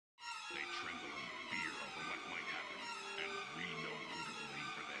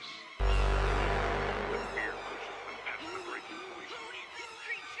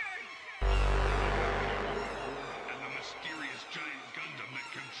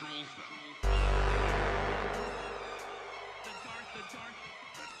Hello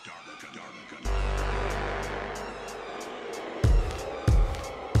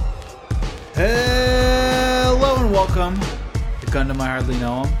and welcome to Gundam I Hardly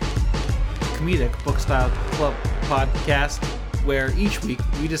Know Him, comedic book style club podcast where each week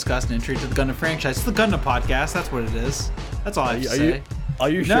we discuss an entry to the Gundam franchise. It's the Gundam podcast, that's what it is. That's all I have to say. Are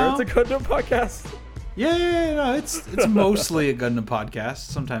you sure it's a Gundam podcast? Yeah, no, it's mostly a Gundam podcast.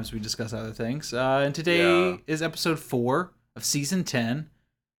 Sometimes we discuss other things. And today is episode 4 of season 10,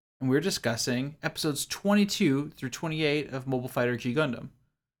 and we're discussing episodes 22 through 28 of Mobile Fighter G Gundam.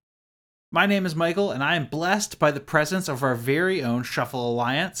 My name is Michael, and I am blessed by the presence of our very own Shuffle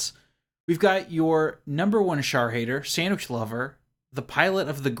Alliance. We've got your number one char hater, sandwich lover, the pilot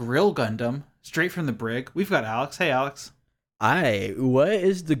of the Grill Gundam, straight from the brig. We've got Alex. Hey, Alex. What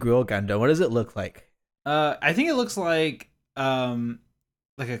is the Grill Gundam? What does it look like? I think it looks like a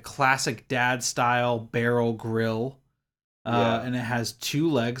classic dad style barrel grill. And it has 2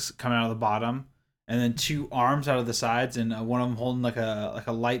 legs coming out of the bottom, and then 2 arms out of the sides, and one of them holding like a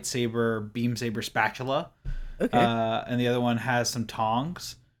lightsaber beam saber spatula. Okay. And the other one has some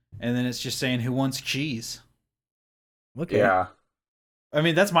tongs, and then it's just saying, "Who wants cheese?" Okay. Yeah. I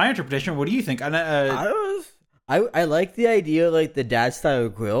mean, that's my interpretation. What do you think? I like the idea of like the dad style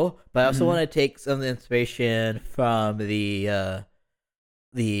grill, but I also want to take some inspiration from the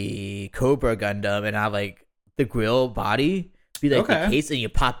Cobra Gundam and have like the grill body be like the case, and you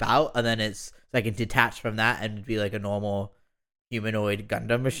pop out, and then it's like it detach from that and be like a normal humanoid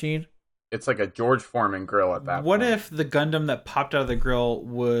Gundam machine. It's like a George Foreman grill at that point. What if the Gundam that popped out of the grill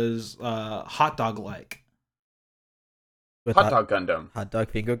was hot dog like? Hot dog Gundam. Hot dog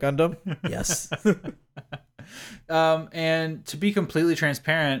finger Gundam? Yes. And to be completely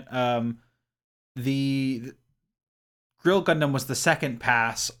transparent, the Grill Gundam was the second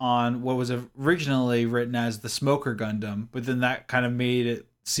pass on what was originally written as the Smoker Gundam, but then that kind of made it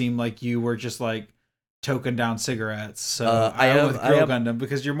seem like you were just like toking down cigarettes. So I am with Grill Gundam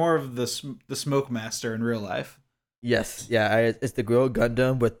because you're more of the smoke master in real life. Yes, yeah, it's the Grill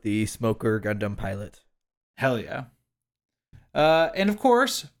Gundam with the Smoker Gundam pilot. Hell yeah. And of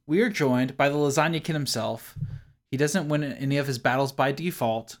course, we are joined by the Lasagna Kid himself. He doesn't win any of his battles by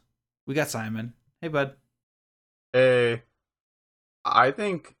default. We got Simon. Hey, bud. Hey. I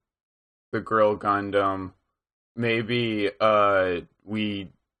think the Grill Gundam, maybe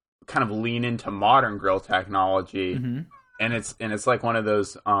we kind of lean into modern grill technology, and it's like one of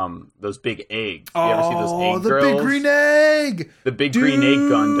those big eggs. You ever see those egg grills? Big green egg! The big green egg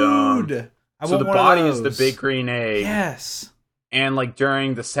Gundam. So the body is the big green egg. Yes. And like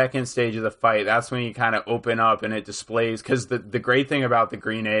during the second stage of the fight, that's when you kind of open up and it displays. Because the great thing about the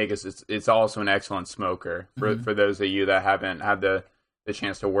green egg is it's also an excellent smoker for those of you that haven't had the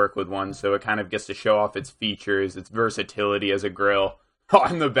chance to work with one. So it kind of gets to show off its features, its versatility as a grill.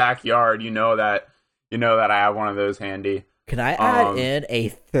 In the backyard, you know that I have one of those handy. Can I add in a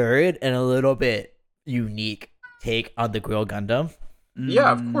third and a little bit unique take on the Grill Gundam?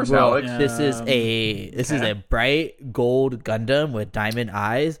 Yeah, of course, Alex. This is a bright gold Gundam with diamond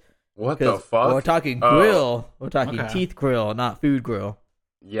eyes. What the fuck? We're talking grill. We're talking teeth grill, not food grill.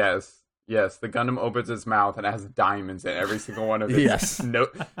 Yes. The Gundam opens its mouth and it has diamonds in every single one of its. Yes. No,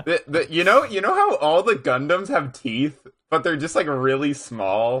 you know how all the Gundams have teeth, but they're just like really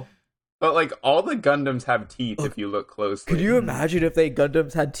small. But like all the Gundams have teeth if you look closely. Could you imagine if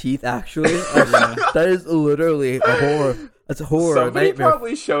Gundams had teeth? Actually, that is literally a horror. That's a horror. Somebody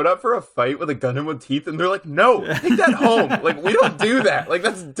probably showed up for a fight with a Gundam with teeth, and they're like, "No, take that home. Like, we don't do that. Like,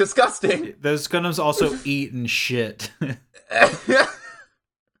 that's disgusting." Those Gundams also eat and shit.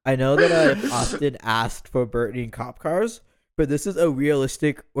 I know that I've often asked for burning cop cars, but this is a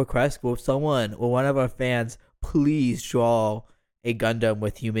realistic request. Will one of our fans, please draw a Gundam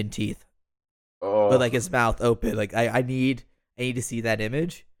with human teeth, with like his mouth open? Like, I need to see that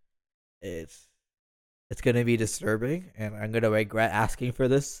image. It's going to be disturbing, and I'm going to regret asking for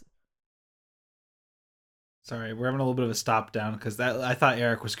this. Sorry, we're having a little bit of a stop down because I thought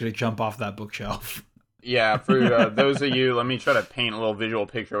Eric was going to jump off that bookshelf. Yeah, for those of you, let me try to paint a little visual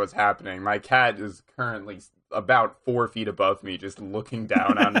picture of what's happening. My cat is currently about 4 feet above me, just looking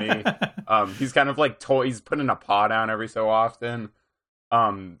down on me. He's kind of like he's putting a paw down every so often.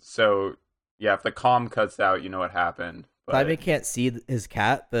 So yeah, if the comm cuts out, you know what happened. Simon can't see his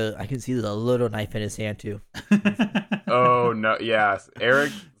cat, but I can see the little knife in his hand too. Oh no! Yes,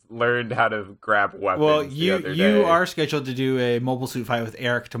 Eric learned how to grab weapons. Well, you are scheduled to do a mobile suit fight with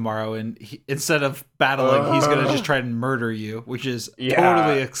Eric tomorrow, and instead of battling, he's gonna just try and murder you, which is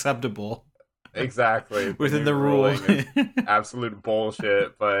totally acceptable. exactly. Within the new rule. ruling is absolute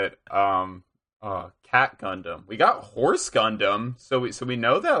bullshit. But Cat Gundam. We got Horse Gundam, so we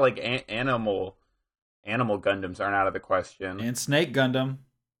know that like animal Gundams aren't out of the question. And Snake Gundam.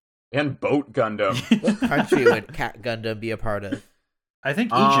 And Boat Gundam. What country would Cat Gundam be a part of? I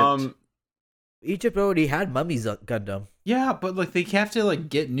think Egypt. Egypt already had Mummy's Gundam. Yeah, but like they have to like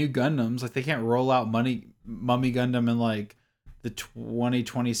get new Gundams. Like they can't roll out Mummy Gundam in like the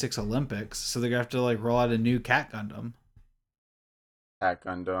 2026 Olympics. So they're gonna have to like roll out a new Cat Gundam. Cat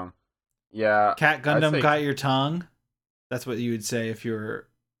Gundam. Yeah. Cat Gundam got your tongue. That's what you would say if you're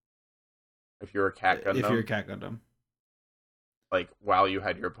a Cat Gundam. If you're a Cat Gundam. Like while you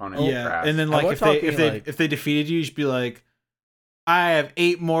had your opponent. Yeah, and then like if they defeated you, you should be like, I have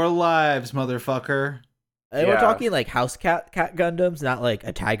 8 more lives, motherfucker. And we're talking like house cat Gundams, not like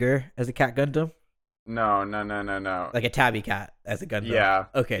a tiger as a cat Gundam. No. Like a tabby cat as a Gundam. Yeah.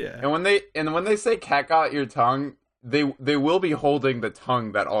 Okay. Yeah. And when they say cat got your tongue, they will be holding the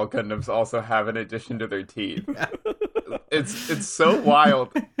tongue that all Gundams also have in addition to their teeth. It's so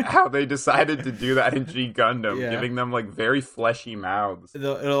wild how they decided to do that in G Gundam, giving them like very fleshy mouths.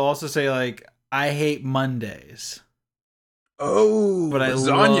 It'll also say like, I hate Mondays. Oh, but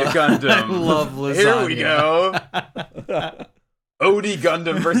Lasagna Gundam. I love lasagna. Here we go. Odie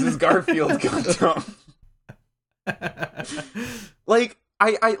Gundam versus Garfield Gundam. Like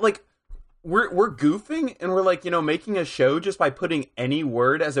I like we're goofing and we're like, making a show just by putting any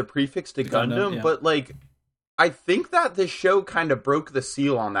word as a prefix to Gundam, yeah. But like I think that this show kind of broke the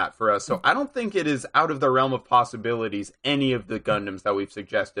seal on that for us. So I don't think it is out of the realm of possibilities any of the Gundams that we've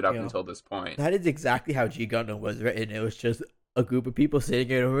suggested up until this point. That is exactly how G Gundam was written. It was just a group of people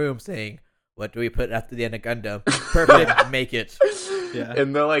sitting in a room saying, what do we put after the end of Gundam? Perfect, make it. Yeah.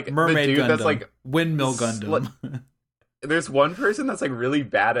 And they're like, Mermaid the dude Gundam. that's like Windmill Gundam. There's one person that's like really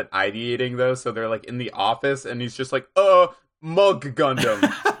bad at ideating though, so they're like in the office and he's just like, Mug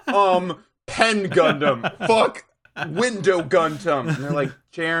Gundam. Pen Gundam. Fuck. Window Gundam. And they're like,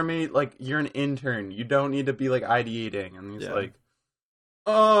 Jeremy, like, you're an intern. You don't need to be like ideating. And he's like,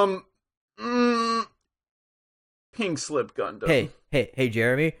 Pink Slip Gundam. Hey,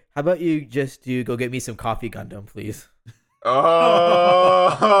 Jeremy, how about you just go get me some coffee Gundam, please?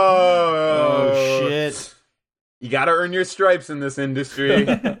 Oh shit. You gotta earn your stripes in this industry.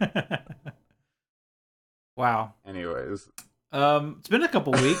 Wow. Anyways. Um, It's been a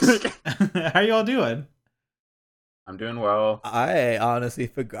couple weeks. How y'all doing? I'm doing well. I honestly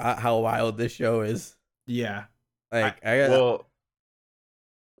forgot how wild this show is. Yeah. Like, well,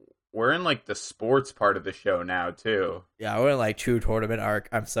 we're in like the sports part of the show now too. Yeah, we're in like true tournament arc.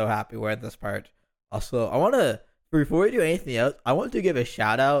 I'm so happy we're in this part. Also, I want to, before we do anything else, I want to give a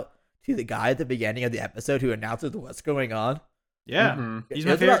shout out to the guy at the beginning of the episode who announces what's going on. Yeah. Mm-hmm. He's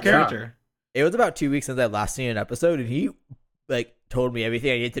my favorite character. It was about 2 weeks since I last seen an episode, and he like told me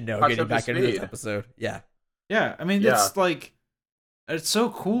everything I needed to know getting back into this episode. Yeah. Yeah. I mean, it's like, it's so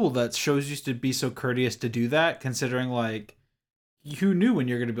cool that shows used to be so courteous to do that, considering like, who knew when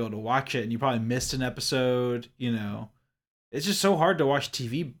you're going to be able to watch it, and you probably missed an episode, It's just so hard to watch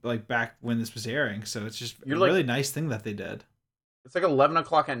TV like back when this was airing, so it's just a really nice thing that they did. It's like 11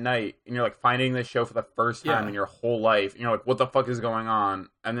 o'clock at night, and you're like finding this show for the first time in your whole life, and you're like, what the fuck is going on?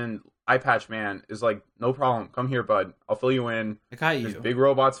 And then Eye Patch Man is like, no problem, come here, bud. I'll fill you in. I got you. There's big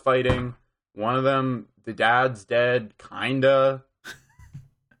robots fighting. One of them, the dad's dead, kinda.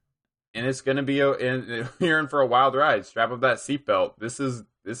 And it's gonna be you're in for a wild ride. Strap up that seatbelt. This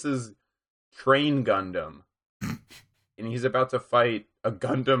is Train Gundam, and he's about to fight a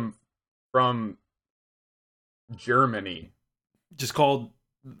Gundam from Germany, just called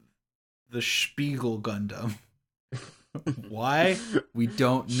the Spiegel Gundam. Why? We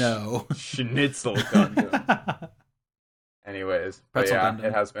don't know. Schnitzel Gundam. Anyways, but Gundam.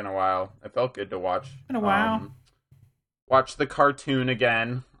 It has been a while. It felt good to watch. Been a while. Watch the cartoon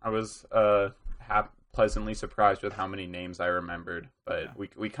again. I was pleasantly surprised with how many names I remembered. But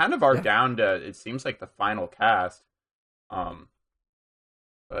we kind of are down to, it seems like, the final cast.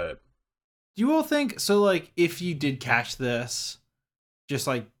 But do you all think so? Like, if you did catch this, just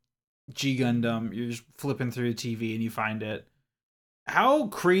like G Gundam, you're just flipping through the TV and you find it. How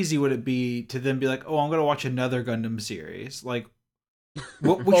crazy would it be to then be like, oh, I'm gonna watch another Gundam series? Like,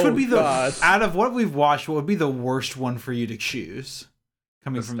 which would be out of what we've watched, what would be the worst one for you to choose?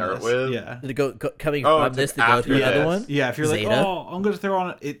 Coming from start this, with? yeah. Coming from this to go to the other one? Yeah, if you're Zeta? like, oh, I'm gonna throw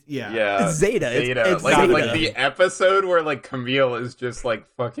on it. Yeah. It's Zeta. It's like, Zeta. like the episode where like Camille is just like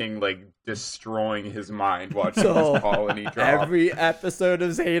fucking like destroying his mind watching this colony drop. Every episode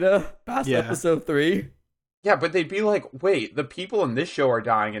of Zeta past episode 3. Yeah, but they'd be like, wait, the people in this show are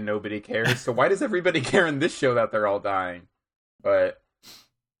dying and nobody cares, so why does everybody care in this show that they're all dying? But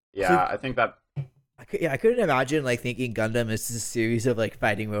yeah, I think that I couldn't imagine like thinking Gundam is a series of like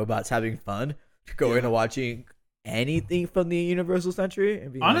fighting robots having fun, going to watching anything from the Universal Century.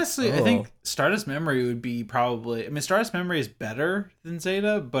 And being honestly, like, I think Stardust Memory would be probably. I mean, Stardust Memory is better than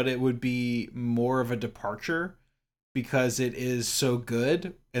Zeta, but it would be more of a departure because it is so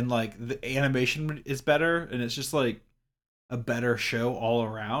good and like the animation is better and it's just like a better show all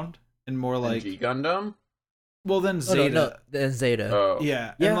around and more like G Gundam. Well, then Zeta. no, then Zeta. Oh.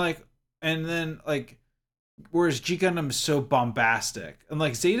 Yeah, Yeah. and then whereas G Gundam is so bombastic, and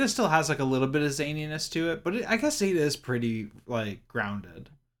like Zeta still has like a little bit of zaniness to it, but I guess Zeta is pretty like grounded.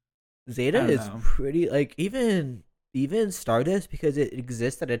 Zeta I don't is know. pretty like even Stardust because it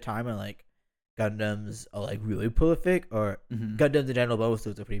exists at a time when like Gundams are like really prolific, or Mhm. Gundams in general mobile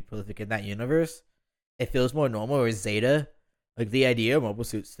suits are pretty prolific in that universe. It feels more normal. Whereas Zeta, like the idea of mobile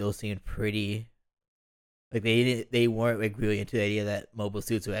suits still seemed pretty. Like they weren't like really into the idea that mobile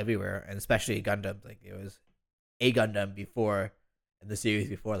suits were everywhere, and especially Gundam. Like there was a Gundam before in the series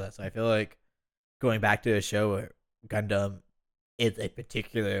before that, so I feel like going back to a show where Gundam is a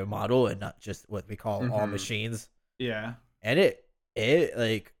particular model and not just what we call all Mhm. machines. Yeah, And it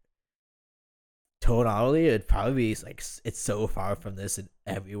like tonally, it'd probably be like it's so far from this in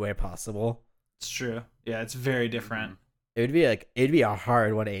every way possible. it's true. Yeah, it's very different. It'd be a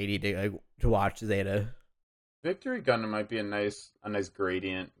hard 180 to watch Zeta. Victory Gundam might be a nice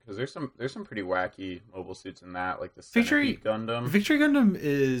gradient because there's some pretty wacky mobile suits in that, like the Victory- Centipede Gundam. Victory Gundam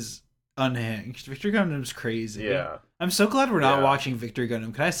is unhinged. Victory Gundam's crazy. Yeah, I'm so glad we're not Yeah. watching Victory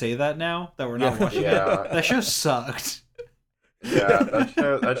Gundam. Can I say that now that we're not Yeah. watching Yeah. it? That show sucked. yeah.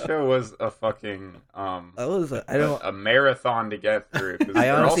 That show was a fucking That was I don't a marathon to get through. 'Cause I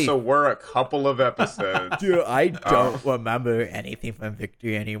there honestly- also were a couple of episodes. dude, I Oh. don't remember anything from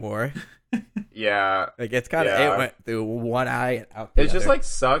Victory anymore. Yeah, Like it's kind of Yeah. it went through one eye and out the it just other. like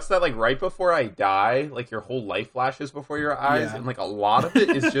sucks that like right before I die, like your whole life flashes before your eyes, Yeah. and like a lot of it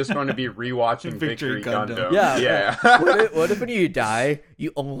is just going to be rewatching Victory Victory Gundam. Gundam. Yeah. yeah. What if when you die,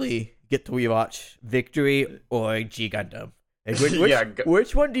 you only get to rewatch Victory or G Gundam? Like, Yeah,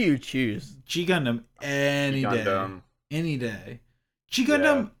 which one do you choose? G Gundam any day. Gundam. Any day. G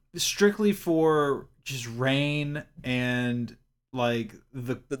Gundam strictly for just Rain and like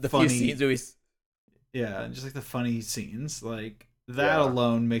the The funny few scenes where we yeah, just like the funny scenes. Like that Yeah.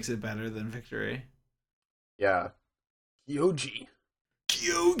 alone makes it better than Victory. Yeah. Yoji.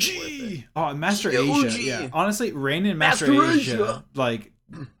 Kyoji! Oh, and Master Kyoji! Asia. Yeah. Honestly, Rain and Master Asia like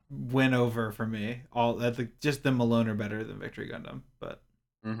win over for me. All just them alone are better than Victory Gundam. But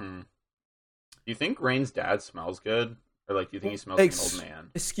Mm-hmm. Do you think Rain's dad smells good? Or like do you think he smells like an old man?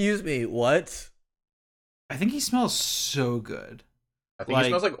 Excuse me, what? I think he smells so good. I think like- he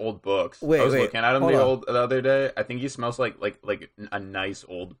smells like old books. Wait, I was wait, looking at him hold the other day. I think he smells like a nice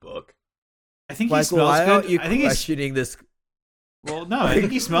old book. I think he Michael, smells why good. aren't you I think he's questioning this? well, no, I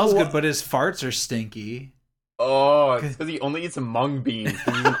think he smells What? good, but his farts are stinky. Oh, it's because he only eats mung beans.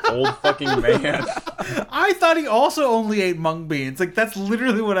 He's an old fucking man. I thought he also only ate mung beans. Like that's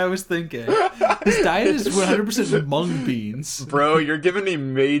literally what I was thinking. His diet is 100% mung beans. Bro, you're giving me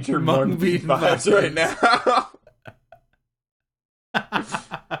major Mung mung bean bean vibes right vibes. now.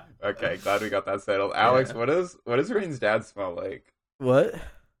 Okay, glad we got that settled. Alex, Yeah. what does Rain's dad smell like? What?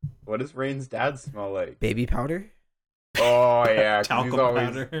 What does Rain's dad smell like? Baby powder? Oh yeah, 'cause Talcum he's always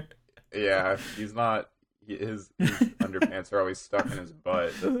powder. yeah. He's not. His underpants are always stuck in his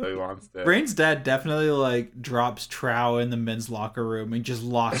butt. That's how he wants to. Brain's dad definitely like drops trow in the men's locker room and just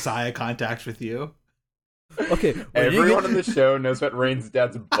locks eye contact with you. Okay, when Everyone you in the show knows what Rain's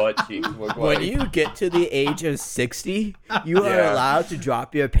dad's butt cheeks look like. when you get to the age of 60, you are Yeah. allowed to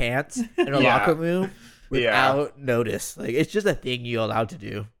drop your pants in a Yeah. locker room Yeah. without notice. Like it's just a thing you're allowed to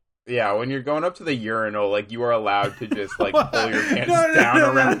do. Yeah, when you're going up to the urinal, like you are allowed to just like pull your pants down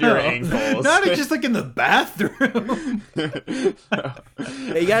around your ankles. Not just like in the bathroom.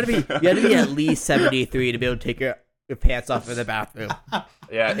 You gotta be at least 73 to be able to take your pants off in the bathroom.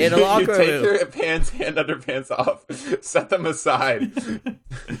 Yeah, In a you locker take room. your pants and underpants off, set them aside.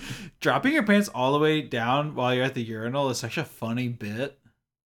 Dropping your pants all the way down while you're at the urinal is such a funny bit.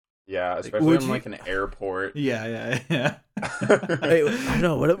 Yeah, especially would in you- like an airport. Yeah. Hey, I don't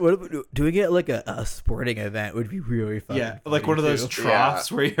know. What doing it like a sporting event would be really fun. Yeah, like one of those too.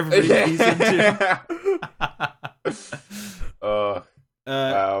 troughs where everybody pees into. Uh,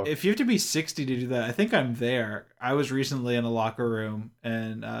 Wow. If you have to be 60 to do that, I think I'm there. I was recently in a locker room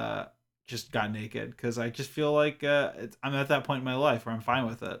and just got naked because I just feel like I'm at that point in my life where I'm fine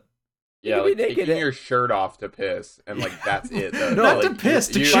with it. Yeah, can be like naked taking your shirt off to piss, and like that's it. Though. Not like, to piss,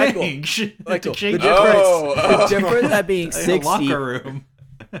 to change. Michael, To change the difference, Oh, the difference at being in a 60. locker room.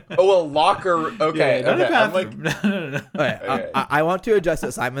 Oh, a locker. Okay, Yeah, not a okay. I'm like, bathroom. No. Okay, Okay. I want to address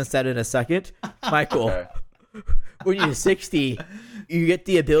what Simon said in a second. Michael, okay. when you're 60, you get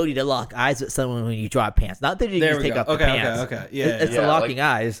the ability to lock eyes with someone when you drop pants. Not that you There just we take go. off the Okay, pants. okay. Yeah, It's yeah, the locking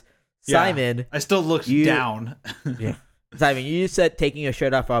eyes. Yeah. Simon, I still looked You- down. yeah. Simon, you said taking your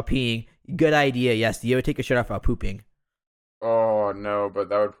shirt off while peeing. Good idea. Yes. Do you ever take your shirt off while pooping? Oh no, but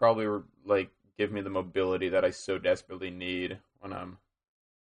that would probably like give me the mobility that I so desperately need when I'm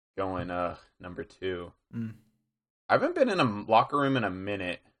going number 2. Mm. I haven't been in a locker room in a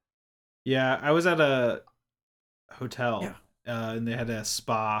minute. Yeah, I was at a hotel, Yeah. and they had a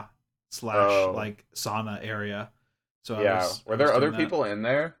spa / Oh. like sauna area. So Yeah, were there other people? people in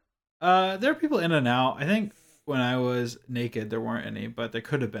there? There are people in and out. I think when I was naked, there weren't any, but there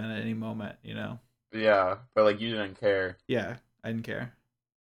could have been at any moment. Yeah, but like you didn't care. Yeah, I didn't care.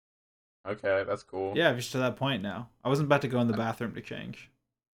 Okay, that's cool. Yeah, just to that point now. I wasn't about to go in the bathroom to change.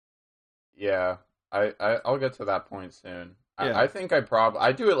 Yeah, I'll get to that point soon. Yeah. I think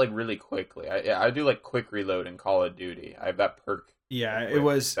I do it like really quickly. I do like quick reload in Call of Duty. I have that perk. Yeah, quick, it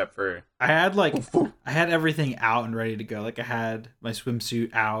was. except for I had I had everything out and ready to go. Like I had my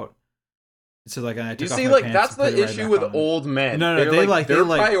swimsuit out. So like I took you off see, my like pants that's and put the it right issue back with on. old men. No, no, They're they like they're their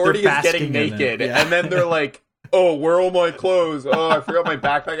like priority they're is getting basking in it. naked, Yeah. and then they're like, "Oh, where are all my clothes? Oh, I forgot my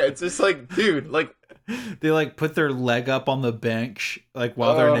backpack." It's just like, dude, like They like put their leg up on the bench like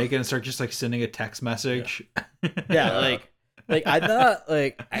while they're naked and start just like sending a text message. Yeah, like I'm not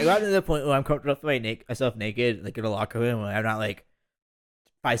like I got to the point where I'm comfortable with myself naked, like in a locker room, where I'm not like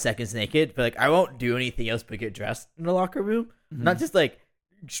 5 seconds naked, but like I won't do anything else but get dressed in the locker room. Mhm. Not just like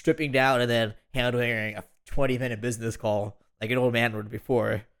stripping down and then handling a 20-minute business call like an old man would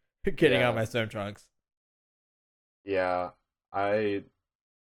before getting Yeah. out my swim trunks. yeah, I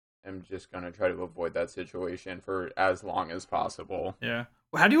am just gonna try to avoid that situation for as long as possible. Yeah.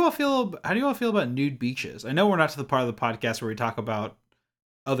 Well, how do you all feel about nude beaches? I know we're not to the part of the podcast where we talk about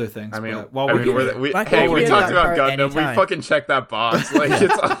other things. I mean, but while I we're mean, here, we Michael, hey, we we can talked do about that part Gundam. We anytime. fucking checked that box. Like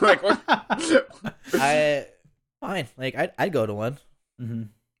it's like what? I fine, like I'd go to one.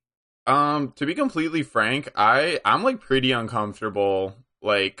 To be completely frank, I'm like pretty uncomfortable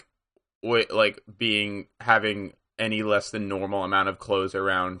like with like having any less than normal amount of clothes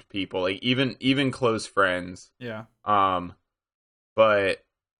around people, like even close friends. yeah. But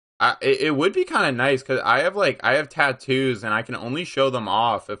it would be kind of nice because I have tattoos and I can only show them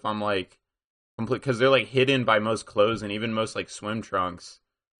off if I'm like complete, because they're like hidden by most clothes and even most like swim trunks.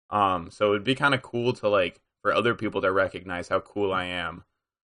 So it would be kind of cool to like for other people to recognize how cool I am.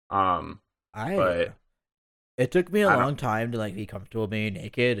 But It took me a I don't- long time to like be comfortable being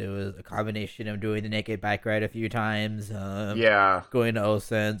naked. It was a combination of doing the naked bike ride a few times, yeah, going to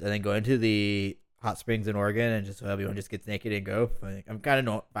Olsen's, and then going to the hot springs in Oregon, and just so everyone just gets naked and go. Like, I'm kind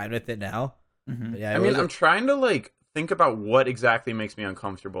of fine with it now. Mhm. But yeah, I mean, I'm trying to like think about what exactly makes me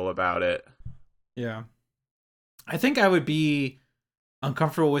uncomfortable about it. Yeah. I think I would be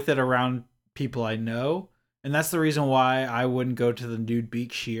uncomfortable with it around people I know. And that's the reason why I wouldn't go to the nude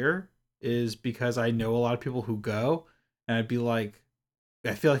beach here, is because I know a lot of people who go. And I'd be like,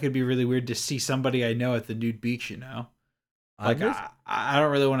 I feel like it'd be really weird to see somebody I know at the nude beach, Like, I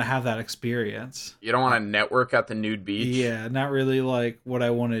don't really want to have that experience. You don't want to network at the nude beach. Yeah, not really like what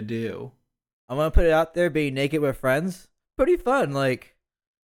I want to do. I'm gonna put it out there: being naked with friends, pretty fun. Like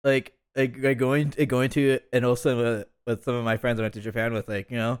going to and also with some of my friends I went to Japan with.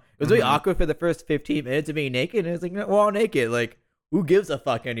 Like, it was really awkward for the first 15 minutes of being naked, and it's like, we're all naked. Like, who gives a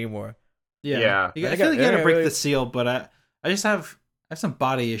fuck anymore? Yeah. I feel like you gotta break the seal, but I just have some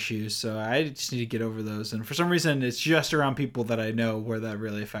body issues, so I just need to get over those. And for some reason, it's just around people that I know where that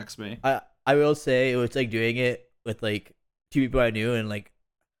really affects me. I will say it was like doing it with like 2 people I knew and like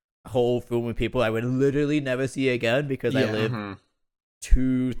a whole room of people I would literally never see again because I Yeah. live Mhm.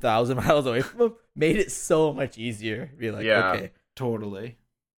 2,000 miles away from them. Made it so much easier. Be like, Yeah. okay, Totally.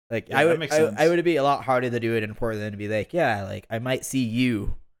 like Yeah, that makes sense. I would be a lot harder to do it in Portland than to be like, yeah, like I might see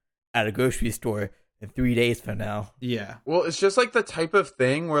you at a grocery store in 3 days from now. Yeah. Well, it's just like the type of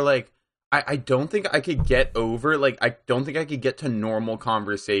thing where like I don't think I could get over, like I don't think I could get to normal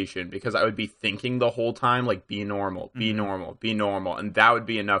conversation because I would be thinking the whole time like be normal, be Mhm. normal, be normal, and that would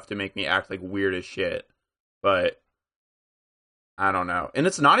be enough to make me act like weird as shit. But I don't know. And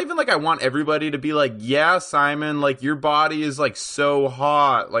it's not even like I want everybody to be like, "Yeah, Simon, like your body is like so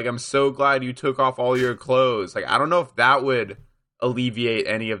hot. Like I'm so glad you took off all your clothes." Like I don't know if that would alleviate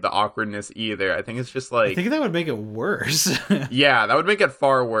any of the awkwardness either. I think it's just like, I think that would make it worse. yeah, that would make it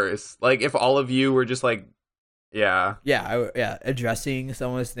far worse. Like if all of you were just like, yeah, addressing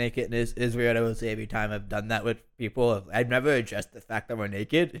someone's nakedness is weird. I would say every time I've done that with people, I've never addressed the fact that we're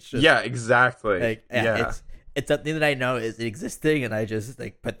naked. It's just yeah, exactly. like it's something that I know is existing, and I just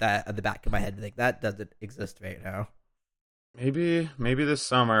like put that at the back of my head, like that doesn't exist right now. Maybe this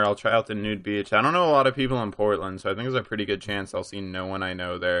summer I'll try out the nude beach. I don't know a lot of people in Portland, so I think there's a pretty good chance I'll see no one I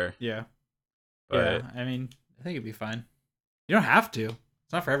know there. Yeah. But, I mean, I think it'd be fine. You don't have to.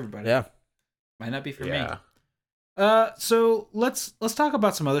 It's not for everybody. Yeah. Might not be for me. yeah. So let's talk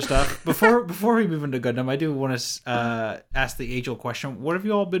about some other stuff before we move into Gundam. I do want to ask the age-old question: what have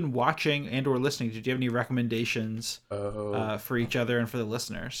you all been watching and/or listening to? Do you have any recommendations for each other and for the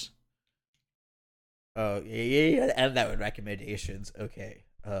listeners? Oh yeah, and that with recommendations. Okay.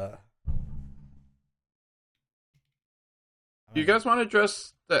 Do you guys want to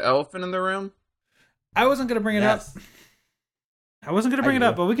address the elephant in the room? I wasn't gonna bring it up. I wasn't gonna bring it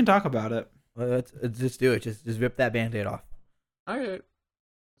up, but we can talk about it. Well, let's just do it. Just rip that Band-Aid off. Okay.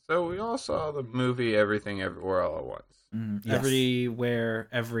 So we all saw the movie Everything Everywhere All at Once. Yes. Everywhere,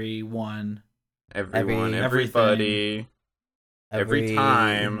 everyone. Everyone, everybody, every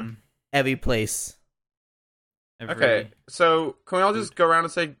time. Every place. Okay, so can we all just go around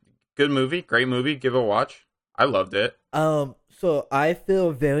and say good movie, great movie, give a watch? I loved it. So I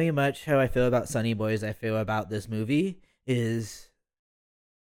feel very much how I feel about Sunny Boys. I feel about this movie is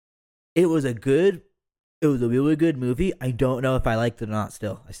it was a really good movie. I don't know if I liked it or not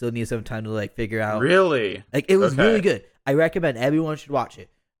still. I still need some time to like figure out. Really? Like it was really good. I recommend everyone should watch it.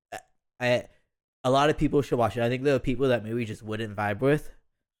 A lot of people should watch it. I think there are people that maybe just wouldn't vibe with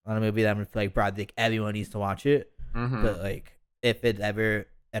on a movie that I'm like, Brad, think everyone needs to watch it. Mm-hmm. But like if it ever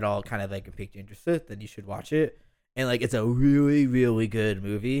at all kind of like piqued your interest, then you should watch it. And like it's a really, really good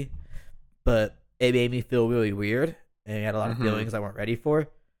movie. But it made me feel really weird. And I had a lot of feelings I weren't ready for.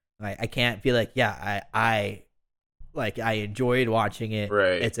 Like I can't feel like, yeah, I enjoyed watching it.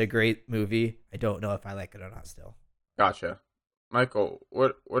 Right. It's a great movie. I don't know if I like it or not still. Gotcha. Michael,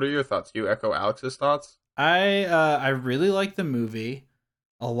 what are your thoughts? Do you echo Alex's thoughts? I really liked the movie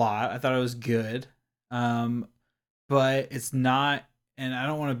a lot. I thought it was good. But it's not, and I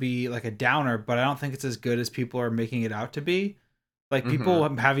don't want to be like a downer, but I don't think it's as good as people are making it out to be. Like people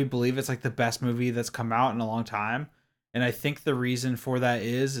have you believe it's like the best movie that's come out in a long time. And I think the reason for that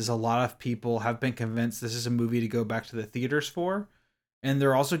is a lot of people have been convinced this is a movie to go back to the theaters for. And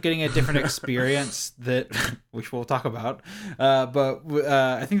they're also getting a different experience that, which we'll talk about. But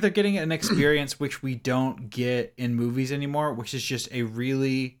I think they're getting an experience which we don't get in movies anymore, which is just a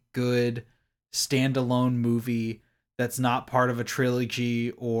really good standalone movie that's not part of a trilogy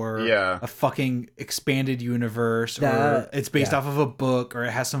or a fucking expanded universe or it's based off of a book or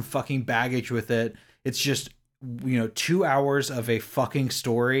it has some fucking baggage with it. It's just, 2 hours of a fucking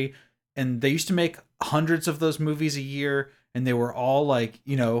story. And they used to make hundreds of those movies a year. And they were all like,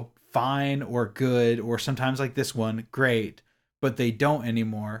 fine or good, or sometimes like this one, great, but they don't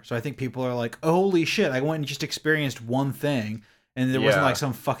anymore. So I think people are like, oh, holy shit, I went and just experienced one thing. And there wasn't like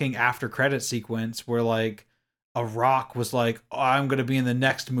some fucking after credit sequence where like a Rock was like, oh, I'm going to be in the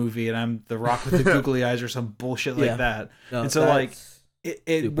next movie and I'm the Rock with the googly eyes or some bullshit like that. No, and so like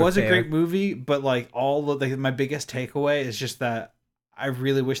it was a great movie, but like all of my biggest takeaway is just that I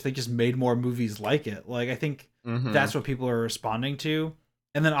really wish they just made more movies like it. Like I think that's what people are responding to.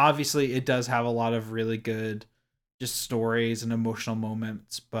 And then obviously it does have a lot of really good just stories and emotional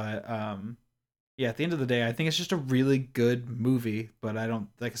moments. But yeah, at the end of the day, I think it's just a really good movie, but I don't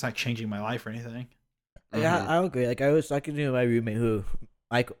like it's not changing my life or anything. Yeah, I agree. Like I was talking to my roommate who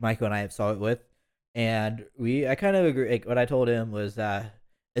Michael and I saw it with, and I kind of agree. Like what I told him was that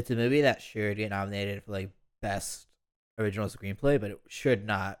it's a movie that should get nominated for like best original screenplay, but it should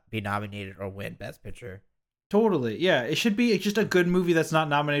not be nominated or win best picture. Totally. Yeah, it should be just a good movie that's not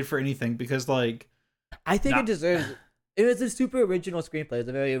nominated for anything because like I think it deserves it was a super original screenplay. It's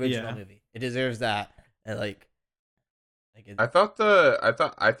a very original movie. It deserves that. And I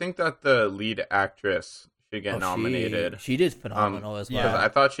think that the lead actress should get nominated. She did phenomenal as well. I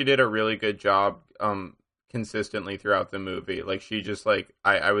thought she did a really good job consistently throughout the movie. Like she just like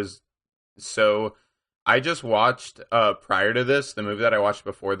I just watched prior to this, the movie that I watched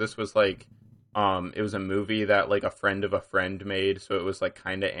before this was like it was a movie that like a friend of a friend made, so it was like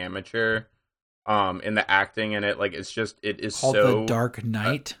kind of amateur in the acting in it. Like it is called so The Dark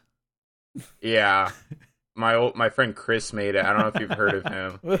Knight. Yeah. My friend Chris made it. I don't know if you've heard of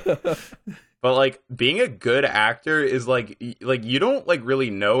him. But like being a good actor is like you don't like really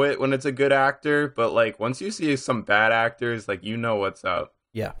know it when it's a good actor, but like once you see some bad actors, like you know what's up.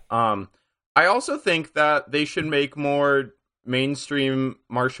 Yeah. I also think that they should make more mainstream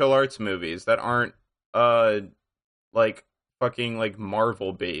martial arts movies that aren't like fucking like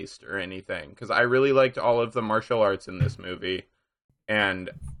Marvel based or anything, because I really liked all of the martial arts in this movie, and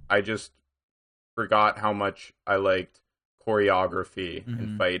I just forgot how much I liked choreography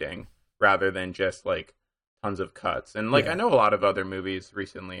and fighting rather than just like tons of cuts. And like I know a lot of other movies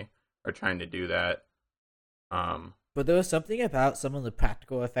recently are trying to do that. But there was something about some of the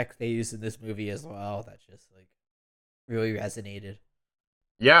practical effects they used in this movie as well that just like really resonated.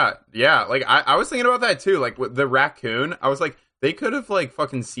 Yeah. Like I was thinking about that too. Like with the raccoon, I was like, they could have like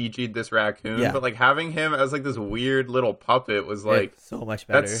fucking CG'd this raccoon, but like having him as like this weird little puppet was like it's so much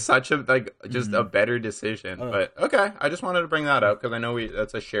better. That's such a like just a better decision. But okay, I just wanted to bring that up because I know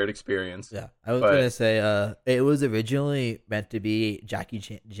that's a shared experience. Yeah, I was gonna say it was originally meant to be Jackie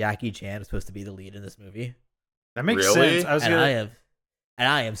Chan was supposed to be the lead in this movie. That makes sense. I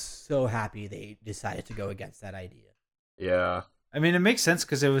am so happy they decided to go against that idea. Yeah. I mean, it makes sense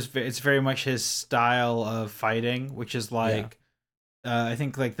because it's very much his style of fighting, which is like, I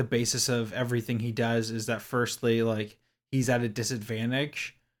think like the basis of everything he does is that firstly, like he's at a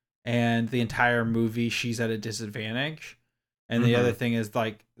disadvantage, and the entire movie she's at a disadvantage, and the other thing is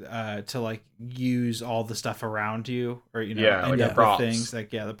like to like use all the stuff around you, or end like up props. with things like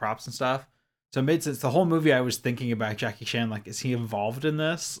the props and stuff. So it made sense. The whole movie I was thinking about Jackie Chan, like, is he involved in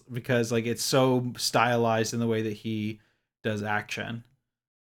this? Because like it's so stylized in the way that he does action.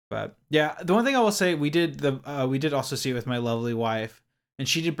 But yeah, the one thing I will say, we did also see it with my lovely wife, and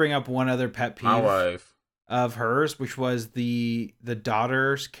she did bring up one other pet peeve of hers, which was the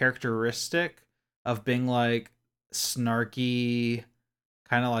daughter's characteristic of being like snarky,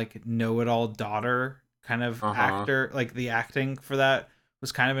 kind of like know-it-all daughter kind of actor. Like the acting for that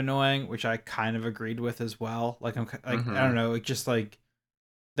was kind of annoying, which I kind of agreed with as well. Like I don't know, it just like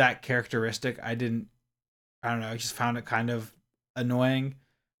that characteristic I don't know, I just found it kind of annoying.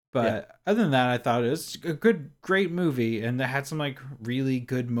 But other than that, I thought it was a great movie, and it had some like really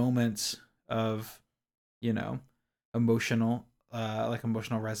good moments of, emotional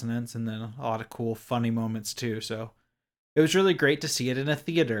resonance, and then a lot of cool, funny moments too. So it was really great to see it in a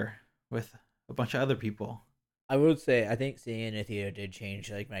theater with a bunch of other people. I would say I think seeing it in a theater did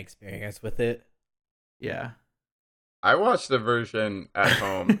change like my experience with it. Yeah. I watched the version at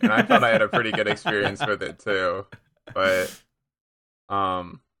home, and I thought I had a pretty good experience with it too. But,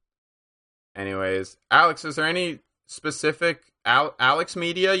 anyways, Alex, is there any specific Alex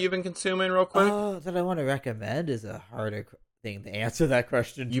media you've been consuming real quick? That I want to recommend is a harder thing to answer that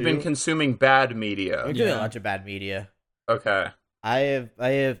question. You've been consuming bad media. I'm doing a bunch of bad media. Okay. I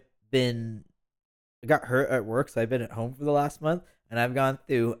have been. I got hurt at work, so I've been at home for the last month, and I've gone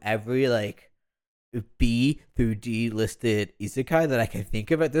through every like B through D listed isekai that I can think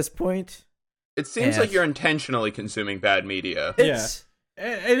of at this point. It seems like you're intentionally consuming bad media. And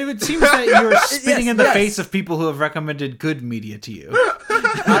it seems that you're spitting in the face of people who have recommended good media to you.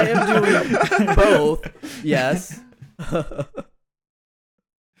 I am doing both. Yes.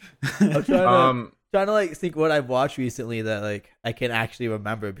 I'm trying to like think what I've watched recently that like I can actually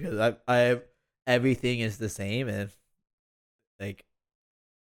remember, because I everything is the same, and like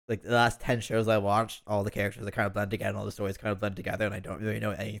the last 10 shows I watched, all the characters are kind of blend together, all the stories kind of blend together, and I don't really know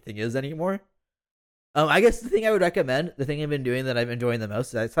what anything is anymore. I guess the thing I would recommend, the thing I've been doing that I'm enjoying the most,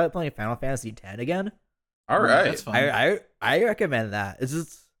 is I started playing Final Fantasy X again. All right, that's fun. I recommend that. It's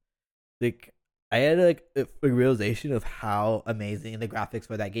just like I had like a realization of how amazing the graphics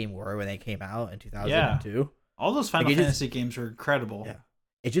for that game were when they came out in 2002. Yeah. All those Final Fantasy games were incredible. Yeah,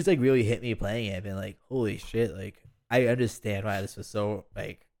 it just like really hit me playing it, and like holy shit, like I understand why this was so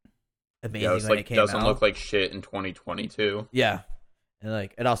like amazing when it came out. Doesn't look like shit in 2022. Yeah. And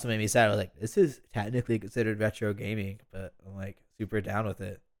like it also made me sad. I was like, this is technically considered retro gaming, but I'm like super down with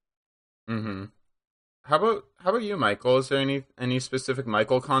it. Mm-hmm. How about you, Michael? Is there any specific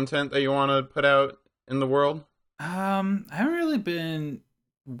Michael content that you want to put out in the world? I haven't really been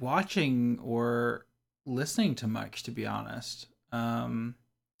watching or listening to much, to be honest. I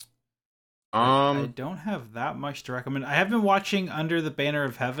don't have that much to recommend. I have been watching Under the Banner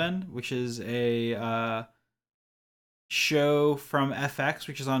of Heaven, which is a show from FX,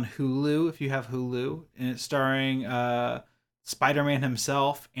 which is on Hulu if you have Hulu, and it's starring Spider-Man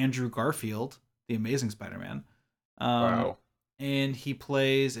himself, Andrew Garfield, the Amazing Spider-Man. Wow. And he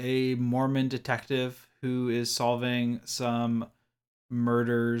plays a Mormon detective who is solving some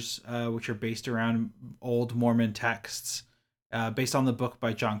murders which are based around old Mormon texts, based on the book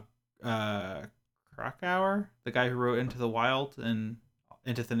by John Krakauer, the guy who wrote Into the Wild and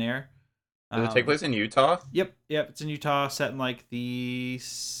Into Thin Air. Does it take place in Utah? Yep. It's in Utah, set in like the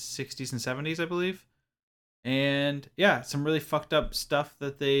 60s and 70s, I believe. And yeah, some really fucked up stuff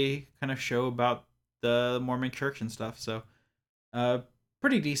that they kind of show about the Mormon Church and stuff. So,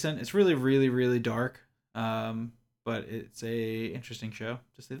 pretty decent. It's really, really, really dark. But it's a interesting show,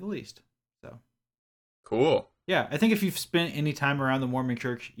 to say the least. So, cool. Yeah, I think if you've spent any time around the Mormon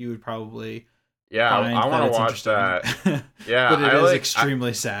Church, you would probably. Yeah, I want to watch that. Yeah, but it is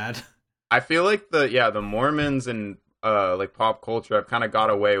extremely sad. I feel like the Mormons and like pop culture have kind of got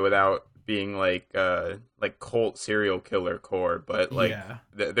away without being like cult serial killer core, but like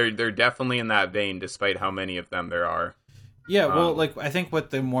they're definitely in that vein, despite how many of them there are. Yeah, well, like I think what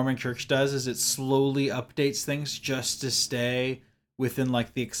the Mormon Church does is it slowly updates things just to stay within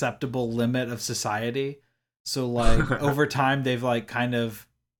like the acceptable limit of society. So like over time they've like kind of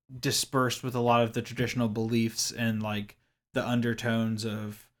dispersed with a lot of the traditional beliefs and like the undertones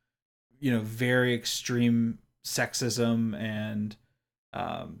of, you know, very extreme sexism and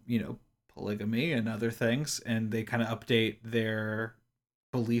you know, polygamy and other things, and they kind of update their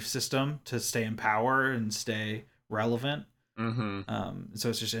belief system to stay in power and stay relevant. So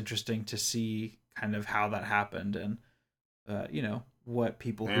it's just interesting to see kind of how that happened and you know, what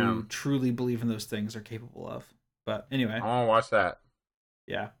people who truly believe in those things are capable of. But anyway, I want to watch that.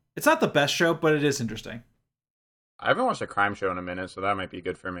 Yeah, it's not the best show, but it is interesting. I haven't watched a crime show in a minute, so that might be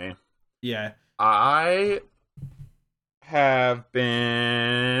good for me. Yeah, I have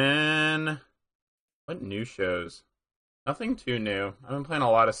been... What new shows? Nothing too new. I've been playing a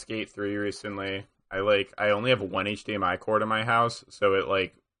lot of Skate 3 recently. I only have one HDMI cord in my house, so it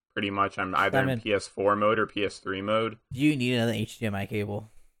like pretty much I'm either in PS4 mode or PS3 mode. Do you need another HDMI cable?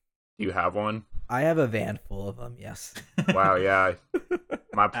 Do you have one? I have a van full of them, yes. Wow, yeah.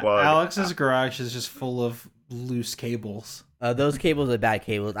 My plug. Alex's garage is just full of loose cables. Those cables are bad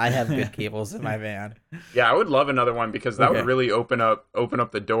cables. I have good cables in my van. Yeah, I would love another one because that would really open up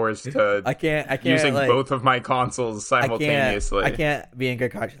the doors to I can't using like, both of my consoles simultaneously. I can't be in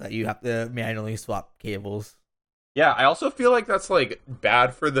good conscience that you have to manually swap cables. Yeah, I also feel like that's like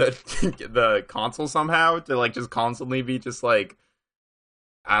bad for the the console somehow to like just constantly be just like,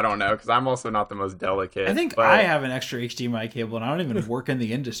 I don't know, because I'm also not the most delicate. I think I have an extra HDMI cable, and I don't even work in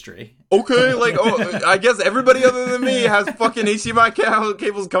the industry. Okay, like, I guess everybody other than me has fucking HDMI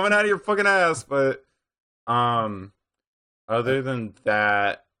cables coming out of your fucking ass. But, other than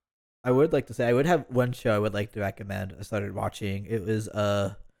that, I would like to say I would have one show I would like to recommend. I started watching. It was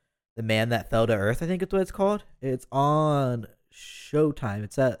The Man That Fell to Earth. I think it's what it's called. It's on Showtime.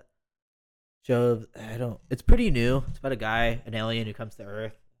 It's that show. It's pretty new. It's about a guy, an alien who comes to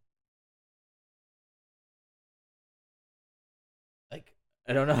Earth. Like,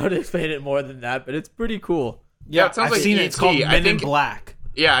 I don't know how to explain it more than that, but it's pretty cool. Yeah, it sounds I've like seen E.T. it. It's called Men in Black.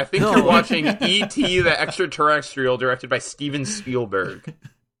 Yeah, I think you're watching E.T. the Extraterrestrial, directed by Steven Spielberg.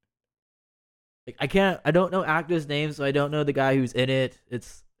 Like, I don't know actors' names, so I don't know the guy who's in it.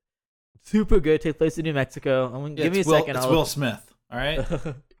 It's super good. It takes place in New Mexico. Give me a second. It's Will Smith. All right.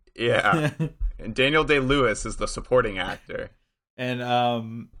 Yeah. And Daniel Day-Lewis is the supporting actor. And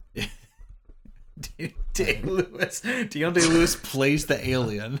Daniel Day-Lewis plays the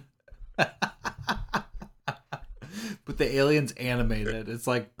alien. But the alien's animated. It's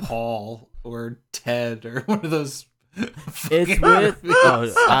like Paul or Ted or one of those. It's with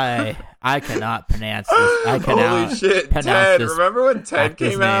I cannot pronounce this. I cannot. Holy shit, Ted! Remember when Ted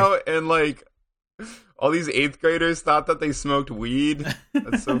came out and like all these 8th graders thought that they smoked weed?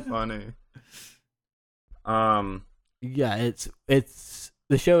 That's so funny. Yeah, it's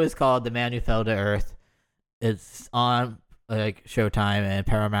the show is called The Man Who Fell to Earth. It's on like Showtime and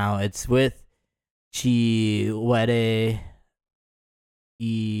Paramount. It's with Chiwetel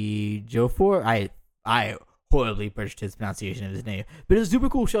Ejiofor. I horribly butchered his pronunciation of his name, but it's a super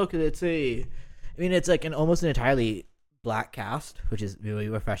cool show because it's like almost an entirely black cast, which is really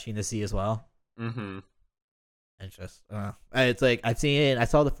refreshing to see as well. Mm-hmm. It's just it's like I've seen it. I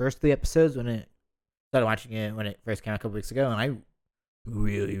saw the first 3 episodes when it started watching it when it first came out a couple weeks ago, and I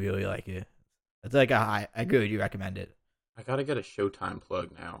really, really like it. It's like I really recommend it. I gotta get a Showtime plug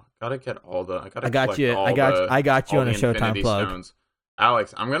now. I got you on a Showtime plug. Stones.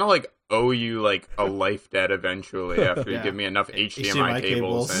 Alex, I'm gonna like owe you like a life debt eventually after you give me enough HDMI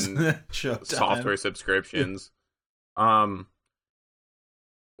cables and software subscriptions.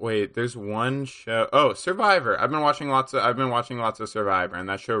 Wait, there's one show. Oh, Survivor. I've been watching lots of Survivor, and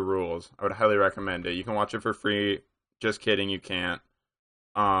that show rules. I would highly recommend it. You can watch it for free. Just kidding, you can't.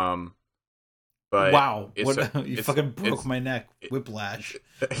 But wow, it's you fucking broke my neck. Whiplash.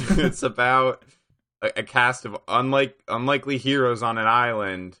 It's about a cast of unlikely heroes on an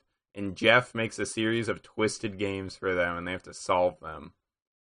island, and Jeff makes a series of twisted games for them, and they have to solve them,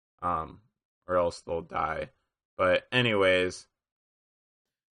 or else they'll die. But anyways,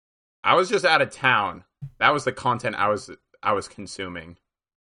 I was just out of town. That was the content I was consuming.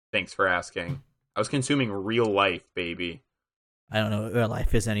 Thanks for asking. I was consuming real life, baby. I don't know what real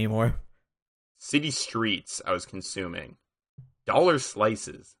life is anymore. City streets I was consuming. Dollar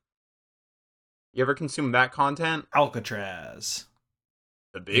slices. You ever consume that content? Alcatraz.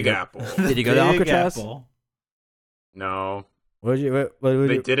 The Big Apple. Did you go to Alcatraz? Apple. No. What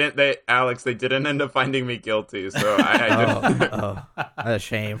Didn't. They didn't end up finding me guilty, so I didn't. That's a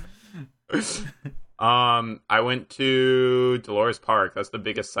shame. I went to Dolores Park. That's the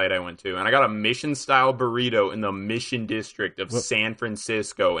biggest site I went to. And I got a mission style burrito in the Mission District of San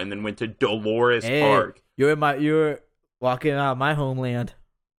Francisco, and then went to Dolores Park. You're walking out of my homeland.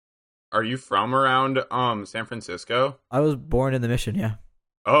 Are you from around San Francisco? I was born in the Mission, yeah.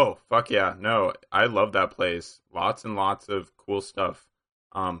 Oh, fuck yeah. No, I love that place. Lots and lots of cool stuff.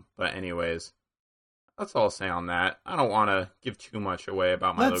 But anyways, that's all I'll say on that. I don't want to give too much away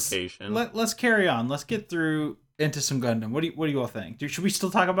about my location. Let's carry on. Let's get through into some Gundam. What do you all think? Should we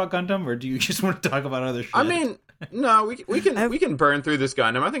still talk about Gundam, or do you just want to talk about other shit? I mean, no, we can burn through this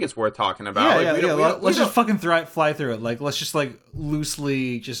Gundam. I think it's worth talking about. Let's just fucking fly through it. Like, let's just like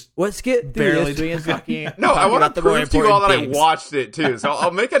loosely just. Let's get barely through this talking. No, I want to prove to you all that things. I watched it too. So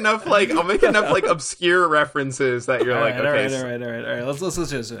I'll make enough like obscure references that you're like, okay. All right. Let's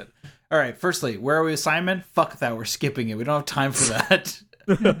do it. All right. Firstly, where are we with Simon? Fuck that. We're skipping it. We don't have time for that.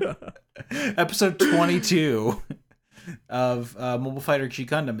 Episode 22 of Mobile Fighter G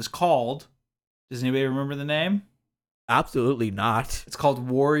Gundam is called. Does anybody remember the name? Absolutely not. It's called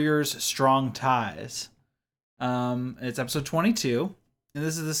Warriors Strong Ties. It's episode 22, and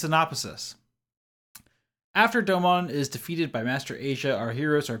this is the synopsis. After Domon is defeated by Master Asia, our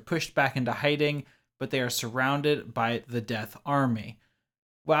heroes are pushed back into hiding, but they are surrounded by the Death Army.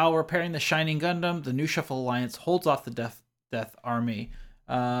 While repairing the Shining Gundam, the New Shuffle Alliance holds off the Death Army.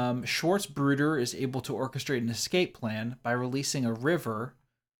 Schwartz Bruder is able to orchestrate an escape plan by releasing a river,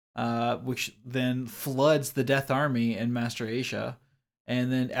 which then floods the Death Army and Master Asia,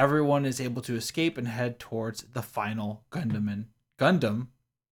 and then everyone is able to escape and head towards the final Gundam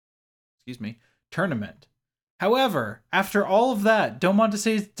tournament. However, after all of that,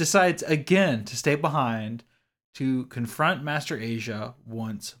 Domon decides again to stay behind to confront Master Asia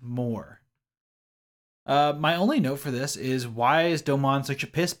once more. My only note for this is, why is Domon such a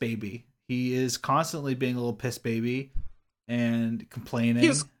piss baby? He is constantly being a little piss baby and complaining.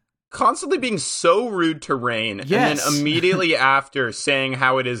 He's constantly being so rude to Rain, and then immediately after saying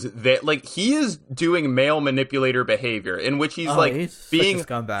how it is that, like, he is doing male manipulator behavior in which he's being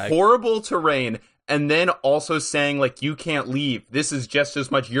horrible to Rain, and then also saying, like, you can't leave. This is just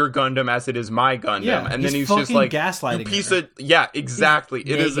as much your Gundam as it is my Gundam. Yeah, and then he's just like, gaslighting you piece of, yeah, exactly.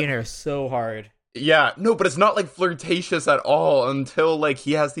 He's making her so hard. Yeah, no, but it's not like flirtatious at all until like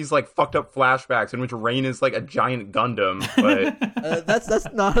he has these like fucked up flashbacks in which Rain is like a giant Gundam. But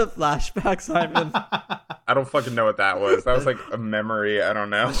that's not a flashback, Simon. I don't fucking know what that was. That was like a memory. I don't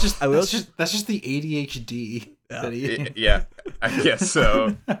know. That's just the ADHD. Yeah, I guess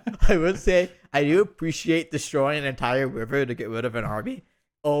so. I would say I do appreciate destroying an entire river to get rid of an army.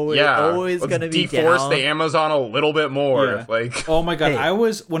 Always gonna be deforest the Amazon a little bit more. Yeah. Like, oh my god, I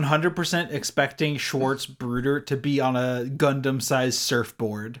was 100% expecting Schwartz Bruder to be on a Gundam-sized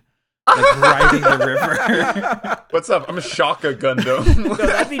surfboard, like riding the river. What's up? I'm a Shaka Gundam. No,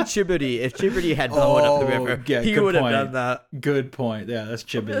 that'd be Chibody. If Chibody had blown up the river, he would have done that. Good point. Yeah, that's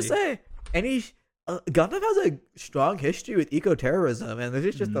Chibody. I'm gonna say, Gundam has a strong history with eco-terrorism, and this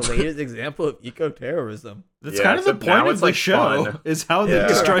is just the latest example of eco-terrorism. That's kind of the point of the show, is how they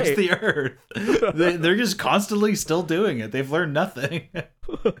destroys the Earth. They're just constantly still doing it. They've learned nothing.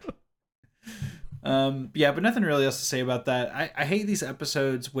 But nothing really else to say about that. I hate these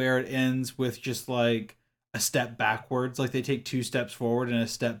episodes where it ends with just like a step backwards. Like they take 2 steps forward and a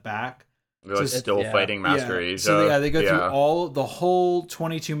step back. They're like still fighting Master Asia. So they go through the whole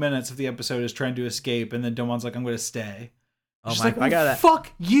 22 minutes of the episode is trying to escape, and then Domon's like, I'm going to stay. Oh my god! I got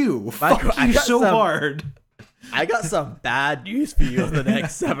fuck you! Fuck you so hard. I got some bad news for you in the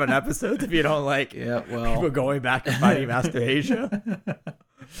next 7 episodes if you don't like. Yeah, well, we're going back to fighting Master Asia.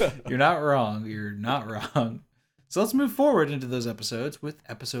 You're not wrong. So let's move forward into those episodes with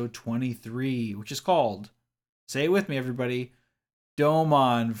episode 23, which is called, say it with me, everybody,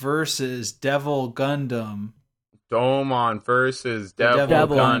 Domon versus Devil Gundam Domon versus Devil,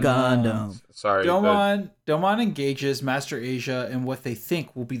 Devil Gundam. Gundam. Sorry, Domon engages Master Asia in what they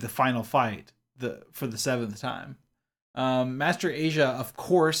think will be the final fight for the 7th time. Master Asia, of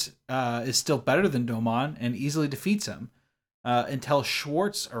course, is still better than Domon and easily defeats him until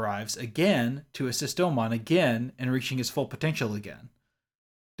Schwartz arrives again to assist Domon again in reaching his full potential again.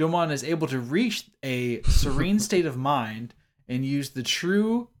 Domon is able to reach a serene state of mind and use the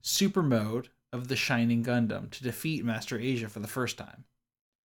true super mode of the Shining Gundam to defeat Master Asia for the first time.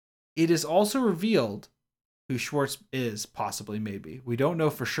 It is also revealed who Schwartz is, possibly, maybe. We don't know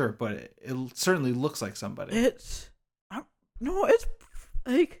for sure, but it certainly looks like somebody. It's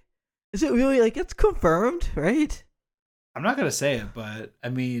like, is it really like it's confirmed, right? I'm not gonna say it, but I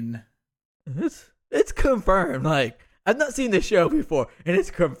mean, it's confirmed. Like, I've not seen the show before, and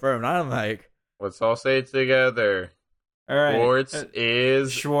it's confirmed. I'm like, let's all say it together. All right, Schwartz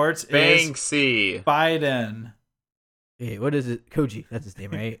is Banksy. Biden. Hey, what is it? Koji. That's his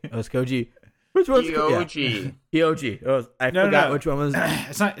name, right? It was Koji. Which one's Kyoji? Kyoji. I forgot which one was.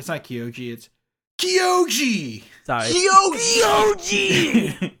 It's not Kyoji. It's Kyoji. Sorry.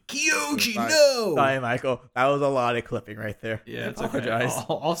 Kyoji. Kyoji. No. Sorry, Michael. That was a lot of clipping right there. Yeah, it's apologize. Okay.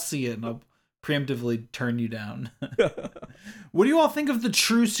 I'll see it and I'll preemptively turn you down. What do you all think of the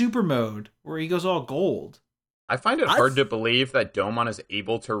true super mode where he goes all gold? I find it hard to believe that Domon is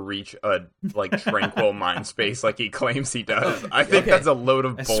able to reach a tranquil mind space like he claims he does. I think that's a load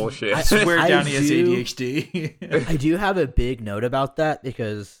of bullshit. I swear down he has ADHD. I do have a big note about that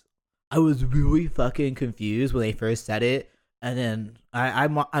because I was really fucking confused when they first said it, and then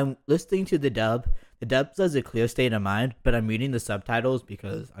I'm listening to the dub. The dub says a clear state of mind, but I'm reading the subtitles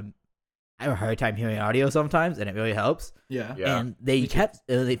because I have a hard time hearing audio sometimes, and it really helps. Yeah. And they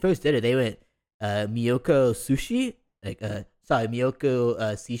they first did it. They went Miyoko Sushi, Miyoko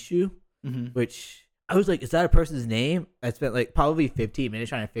Sishu, which I was like, is that a person's name? I spent like probably 15 minutes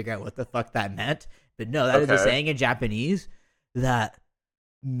trying to figure out what the fuck that meant, but no, that is a saying in Japanese that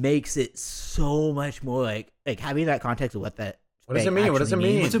makes it so much more like having that context of what that. What does it mean? What does it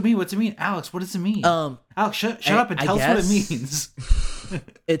mean? What's it mean, Alex? What does it mean? Alex, shut up and tell us what it means.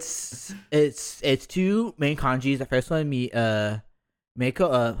 It's two main kanjis. The first one,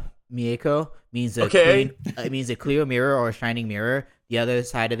 Mieko means a clear mirror or a shining mirror. The other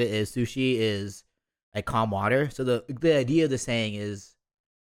side of it is sushi is like calm water. So the idea of the saying is,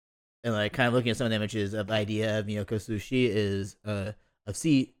 and like kind of looking at some of the images of the idea of Miyoko Sushi is of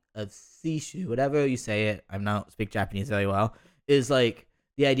Sishu, whatever you say it. I'm not speak Japanese very well. Is like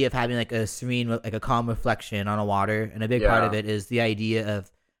the idea of having like a serene, like a calm reflection on a water, and a big part of it is the idea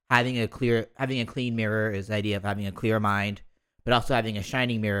of having a clean mirror. Is the idea of having a clear mind. But also having a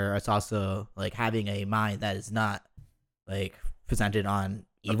shining mirror, it's also like having a mind that is not like presented on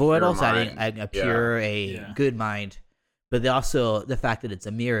evil at all. So having a pure, good mind. But also the fact that it's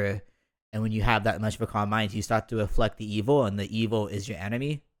a mirror, and when you have that much of a calm mind, you start to reflect the evil, and the evil is your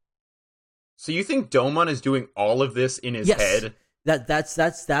enemy. So you think Domon is doing all of this in his head? That's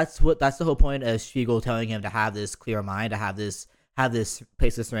the whole point of Spiegel telling him to have this clear mind, to have this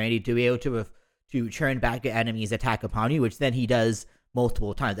place of serenity, to be able to turn back your enemies' attack upon you, which then he does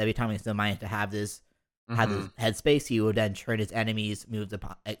multiple times. Every time he's in mind to have this headspace, he would then turn his enemies' moves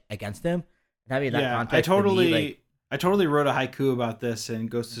against him. And having that context, I totally wrote a haiku about this in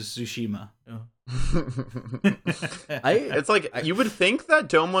Ghost of Tsushima. It's like you would think that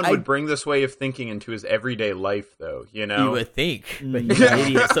Domon would bring this way of thinking into his everyday life, though. You know, you would think, but he's an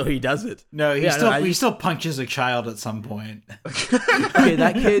idiot, so he does it. No, he still punches a child at some point. Okay,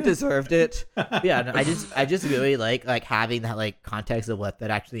 that kid deserved it. Yeah, I just really like having that like context of what that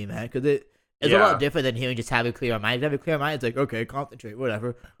actually meant, because it's a lot different than hearing just have a clear mind. Have a clear mind, it's like, okay, concentrate,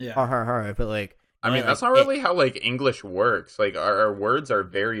 whatever. Yeah, but like. I mean, that's not really how like English works. Like our words are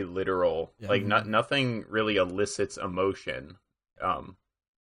very literal. Yeah. Like nothing really elicits emotion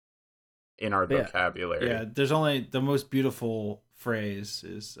in our vocabulary. Yeah, there's only the most beautiful phrase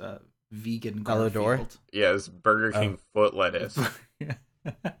is vegan Garfield. Yeah, it's Burger King foot lettuce.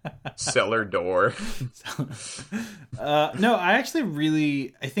 Cellar door. No, I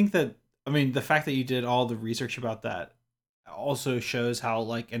think that the fact that you did all the research about that also shows how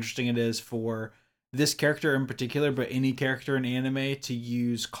like interesting it is for this character in particular, but any character in anime, to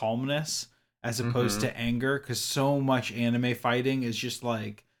use calmness as opposed to anger, because so much anime fighting is just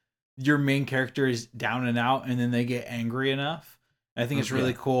like your main character is down and out and then they get angry enough. I think it's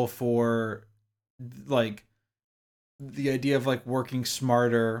really cool for like the idea of like working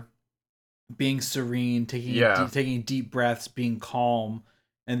smarter, being serene, taking deep breaths, being calm,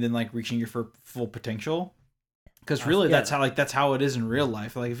 and then like reaching your full potential. Because really that's how it is in real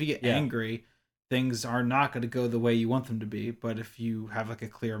life. Like if you get angry, things are not going to go the way you want them to be. But if you have like a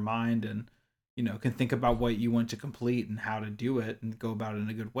clear mind and, can think about what you want to complete and how to do it and go about it in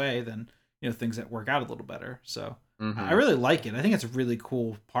a good way, then, things that work out a little better. So I really like it. I think it's a really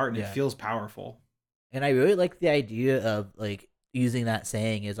cool part and it feels powerful. And I really like the idea of like using that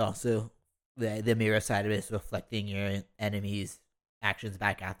saying is also the mirror side of it is reflecting your enemy's actions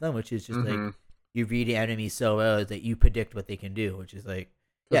back at them, which is just like you read the enemy so well that you predict what they can do, which is like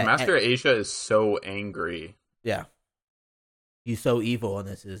Master Asia is so angry. Yeah. He's so evil, and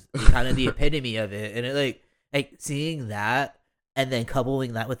this is kind of the epitome of it. And it like seeing that and then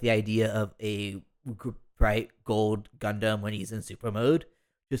coupling that with the idea of a bright gold Gundam when he's in super mode,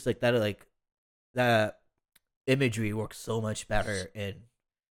 just like that imagery works so much better in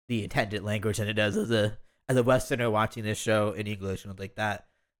the intended language than it does as a Westerner watching this show in English. And like that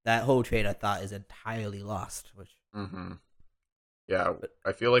whole train of thought is entirely lost. Which yeah,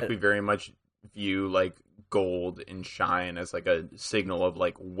 I feel like we very much view like gold and shine as like a signal of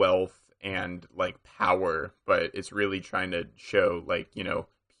like wealth and like power, but it's really trying to show like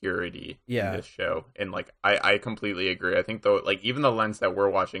purity in this show. And like I completely agree. I think though, like even the lens that we're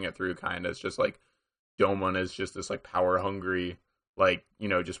watching it through kind of is just like Domon is just this like power hungry, like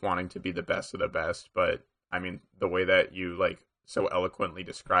just wanting to be the best of the best. But I mean, the way that you like so eloquently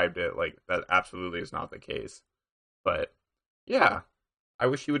described it, like that absolutely is not the case. But yeah, I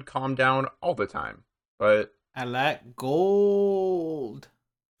wish he would calm down all the time. But I like gold.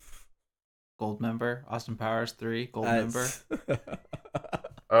 Gold member, Austin Powers 3, gold member.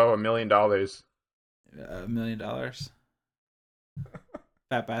 Oh, $1 million. $1 million.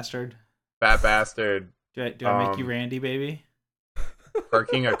 Fat bastard. Fat bastard. Do I make you Randy, baby?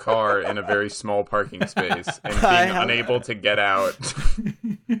 Parking a car in a very small parking space and being unable to get out.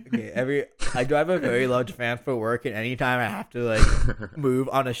 Okay, I drive a very large van for work, and anytime I have to like move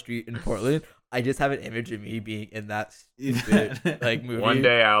on a street in Portland, I just have an image of me being in that stupid like movie. One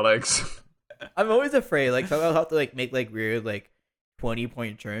day, Alex. I'm always afraid. Like sometimes I'll have to like make like weird like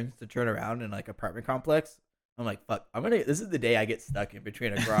 20-point turns to turn around in like apartment complex. I'm like, fuck, this is the day I get stuck in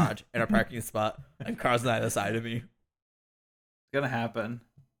between a garage and a parking spot and cars on either side of me. It's gonna happen.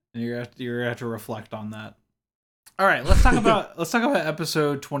 And you're gonna have to reflect on that. All right, let's talk about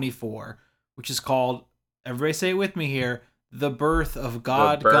episode 24, which is called, everybody say it with me here, The Birth of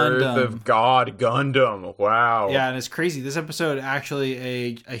God Gundam. The Birth of God Gundam. Wow. Yeah, and it's crazy. This episode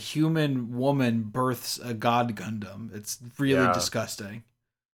actually a human woman births a God Gundam. It's really disgusting.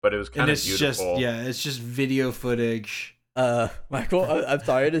 But it was kind of beautiful. It's just video footage. Michael, I'm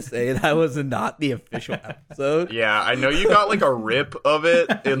sorry to say that was not the official episode. Yeah, I know you got like a rip of it,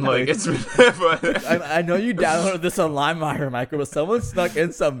 and like it's. I know you downloaded this on LimeWire, Michael, but someone snuck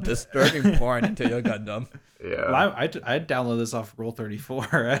in some disturbing porn into your Gundam. Yeah, well, I downloaded this off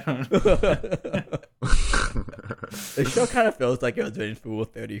Roll34. I don't know. The show kind of feels like it was written for Rule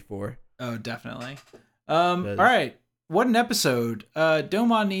 34. Oh, definitely. All right. What an episode.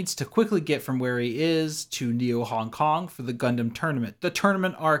 Domon needs to quickly get from where he is to Neo Hong Kong for the Gundam tournament. The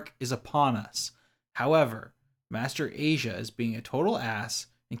tournament arc is upon us. However, Master Asia is being a total ass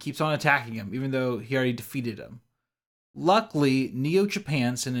and keeps on attacking him, even though he already defeated him. Luckily, Neo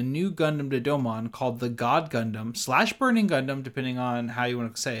Japan sent a new Gundam to Domon called the God Gundam / Burning Gundam, depending on how you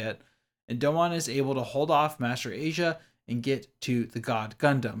want to say it. And Domon is able to hold off Master Asia and get to the God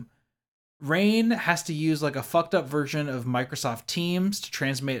Gundam. Rain has to use like a fucked up version of Microsoft Teams to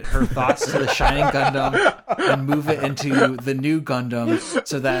transmit her thoughts to the Shining Gundam and move it into the new Gundam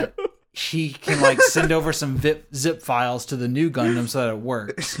so that she can like send over some zip files to the new Gundam so that it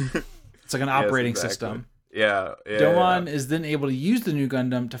works. It's like an operating system. Yeah. Domon is then able to use the new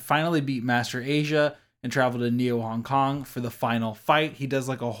Gundam to finally beat Master Asia and travel to Neo Hong Kong for the final fight. He does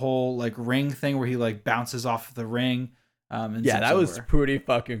like a whole like ring thing where he like bounces off the ring. And that was pretty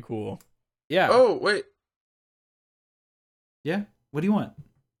fucking cool. Yeah. Oh, wait. Yeah? What do you want?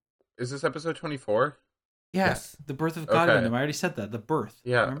 Is this episode 24? Yes. The Birth of God Gundam. I already said that. The birth.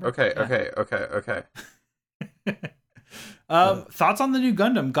 Yeah. Remember? Okay. Thoughts on the new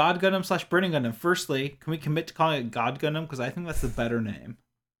Gundam? God Gundam / Burning Gundam. Firstly, can we commit to calling it God Gundam? Because I think that's the better name.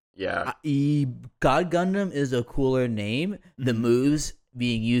 Yeah. God Gundam is a cooler name. The moves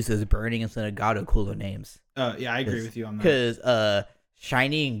being used as Burning instead of God are cooler names. Yeah, I agree with you on that. Because,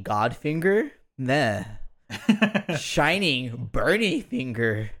 Shining Godfinger? Nah. Shining Burning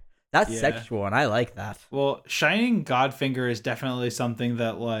Finger. That's sexual, and I like that. Well, Shining Godfinger is definitely something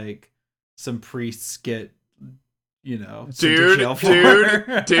that, like, some priests get, sent to jail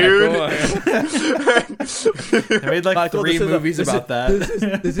for. Dude. They made, like, Michael, 3 movies about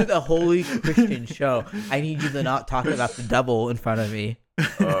that. This is a holy Christian show. I need you to not talk about the devil in front of me.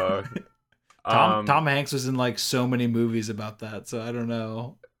 Tom Hanks was in like so many movies about that, so I don't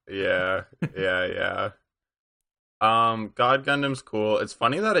know. Yeah. God Gundam's cool. It's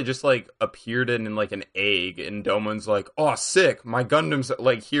funny that it just like appeared in like an egg, and Domon's like, "Oh, sick! My Gundam's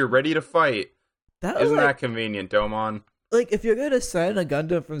like here, ready to fight." Isn't that convenient, Domon? Like, if you're gonna send a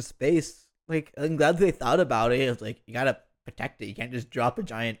Gundam from space, like, I'm glad they thought about it. It's like, you gotta protect it. You can't just drop a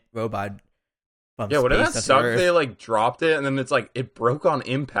giant robot from space. Yeah, wouldn't that to suck? Earth. They like dropped it, and then it's like it broke on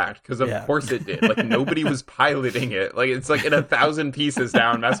impact because of course it did. Like nobody was piloting it. Like it's like in 1,000 pieces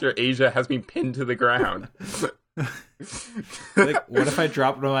down. Master Asia has me pinned to the ground. Like, what if I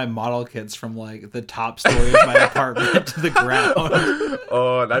dropped one of my model kits from like the top story of my apartment to the ground?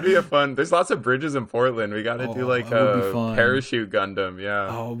 Oh, that'd be a fun. There's lots of bridges in Portland. We gotta do like a parachute Gundam. Yeah.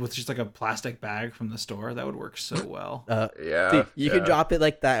 Oh, with just like a plastic bag from the store, that would work so well. Yeah. You can drop it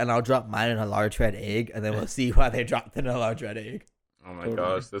like that, and I'll drop mine in a large red egg, and then we'll see why they dropped it in a large red egg. Oh my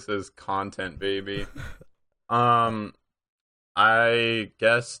gosh, this is content, baby. I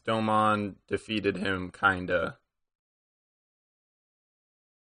guess Domon defeated him, kinda.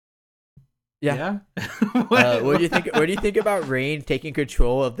 Yeah. What do you think? What do you think about Rain taking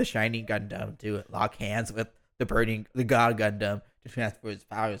control of the Shining Gundam to lock hands with the God Gundam to transfer his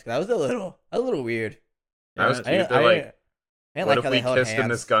powers? 'Cause that was a little weird. That was cute. What if we kissed in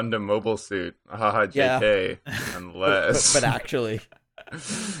this Gundam mobile suit? Haha, JK. Unless, but actually,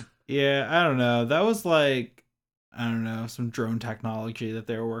 yeah, I don't know. That was like, I don't know, some drone technology that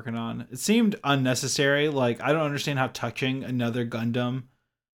they were working on. It seemed unnecessary. Like, I don't understand how touching another Gundam,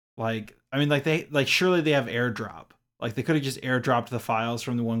 like, I mean, like surely they have airdrop. Like they could have just airdropped the files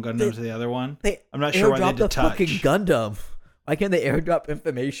from the one Gundam to the other one. I'm not sure why they had to touch. Fucking Gundam. Why can't they airdrop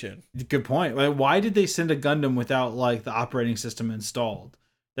information? Good point. Like, why did they send a Gundam without like the operating system installed?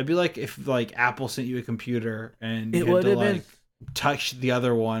 That'd be like if like Apple sent you a computer and you had to like touch the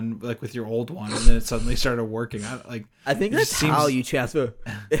other one like with your old one, and then it suddenly started working. I think that's how you transfer.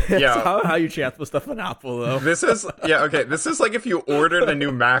 Yeah, how you transfer stuff on Apple though. This is This is like if you ordered a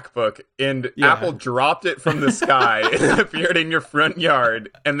new MacBook and Apple dropped it from the sky and it appeared in your front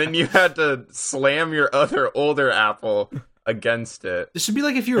yard, and then you had to slam your other older Apple against it. This should be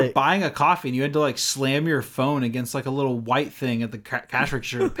like if you were buying a coffee and you had to like slam your phone against like a little white thing at the cash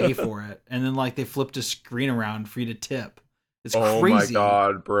register to pay for it, and then like they flipped a screen around for you to tip. It's crazy. Oh my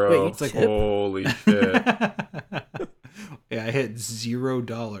god, bro. Wait, it's like, holy shit. Yeah, I hit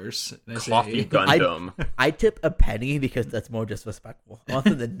 $0. And Coffee Gundam. I tip a penny because that's more disrespectful. I want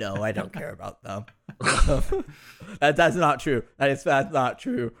them to know I don't care about them. That's not true. That's not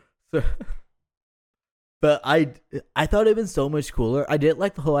true. But I thought it'd been so much cooler. I did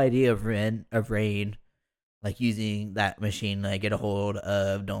like the whole idea of Rain, like using that machine to like, get a hold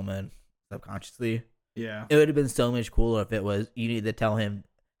of Domon subconsciously. Yeah, it would have been so much cooler if it was you need to tell him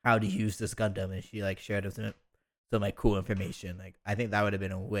how to use this Gundam, and she like shared some like cool information. Like I think that would have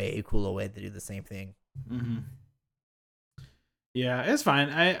been a way cooler way to do the same thing. Mm-hmm. Yeah, it's fine.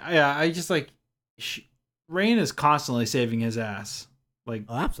 I just like Rain is constantly saving his ass. Like,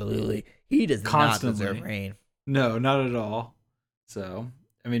 oh, absolutely, he does constantly. Not deserve Rain. No, not at all. So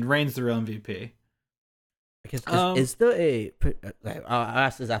I mean, Rain's the real MVP. Is there a? I'll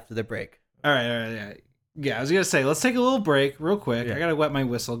ask this after the break. All right. Yeah, I was gonna say let's take a little break real quick. Yeah. I gotta wet my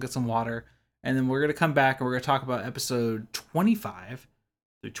whistle, get some water, and then we're gonna come back and we're gonna talk about episode 25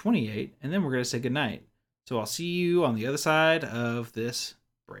 through 28, and then we're gonna say goodnight. So I'll see you on the other side of this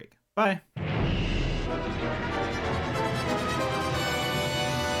break. Bye.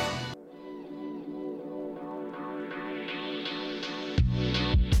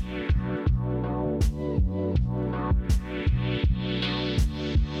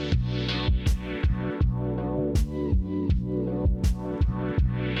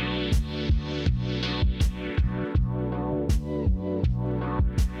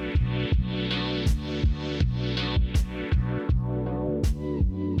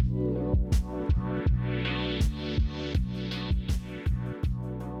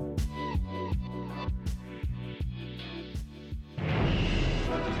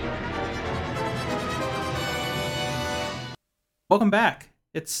 Welcome back.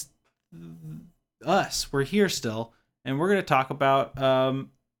 It's us. We're here still, and we're gonna talk about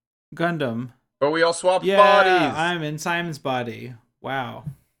Gundam. But we all swapped bodies. Yeah, I'm in Simon's body. Wow.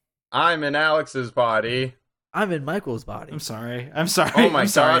 I'm in Alex's body. I'm in Michael's body. I'm sorry. Oh my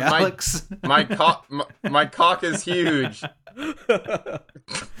god, Alex. My cock is huge.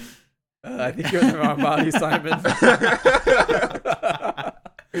 I think you're in the wrong body, Simon.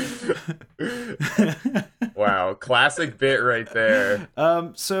 Wow, classic bit right there.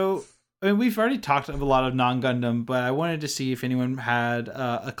 So I mean, we've already talked of a lot of non-Gundam, but I wanted to see if anyone had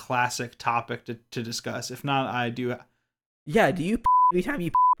a classic topic to discuss. If not, I do. Yeah, do you every time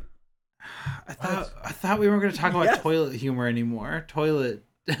you I thought we weren't going to talk about Yes. toilet humor anymore. Toilet.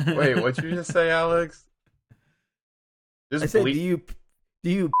 Wait, what'd you just say, Alex? Just I said, bleep. do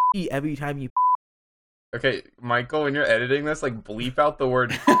you every time you Okay, Michael, when you're editing this, like bleep out the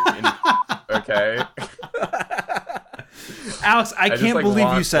word. Okay. Alex, I just, can't like, believe you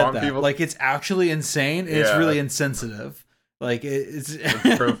want said that. people- Like, it's actually insane, and it's Yeah. really insensitive. Like, it's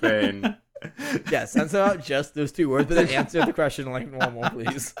Profane. Yeah, censor out just those 2 words, but then answer the question like normal,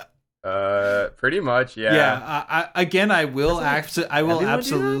 please. Pretty much, yeah. I will Doesn't I will everyone do that?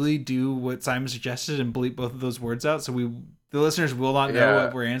 absolutely do what Simon suggested and bleep both of those words out, so the listeners will not know Yeah.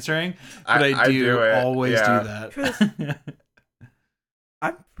 what we're answering. But I do do it, always yeah. do that.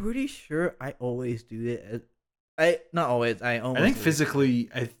 I'm pretty sure I always do it. Not always. I almost I think always. physically,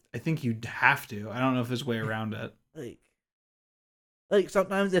 I think you'd have to. I don't know if there's a way around it. Like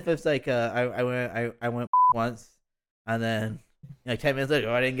sometimes if it's like I went once and then like 10 minutes later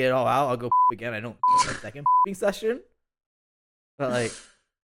I didn't get it all out, I'll go again. I don't do a second session. But like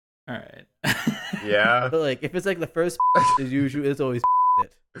All right. Yeah. but like if it's like the first is usually it's always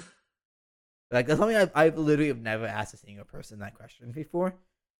it. Like that's something I've literally have never asked a single person that question before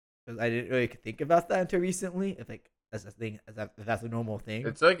because I didn't really think about that until recently. If like as a thing, if that's a normal thing.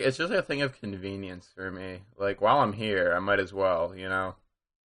 It's just a thing of convenience for me. Like, while I'm here, I might as well, you know?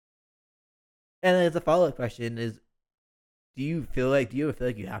 And then the follow up question is, do you ever feel like you have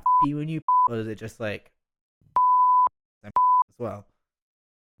to pee when you or is it just like as well?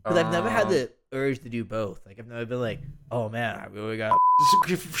 Because I've never had the urge to do both. Like I've never been like, oh man, I really got.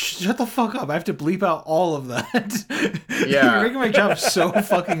 Shut the fuck up. I have to bleep out all of that. Yeah. You're making my job so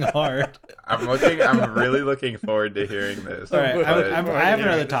fucking hard. I'm really looking forward to hearing this. All right. but- I have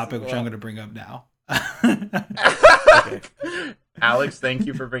another this topic as which I'm well. going to bring up now. Alex, thank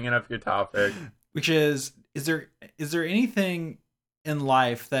you for bringing up your topic. Which is there anything in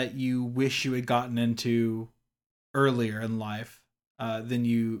life that you wish you had gotten into earlier in life than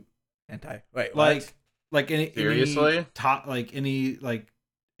you Wait, like any Seriously? any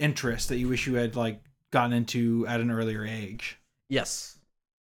interest that you wish you had like gotten into at an earlier age? Yes.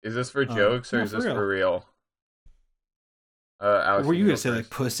 Is this for jokes or no, is for this real. for real? Alex, Were you go gonna say like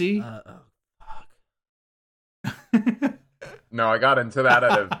first. pussy? Fuck. No, I got into that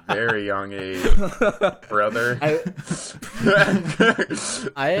at a very young age, brother.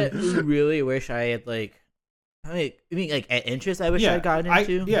 I really wish I had like. I mean, like an interest. I wish I had gotten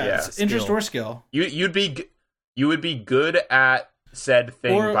into. Yeah, it's interest Skill. or skill. you would be good at said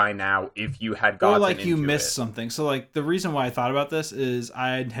thing Or- by now if you had gotten Or like you into missed it. something. So like the reason why I thought about this is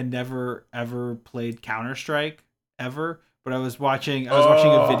I had never ever played Counter-Strike ever, but I was watching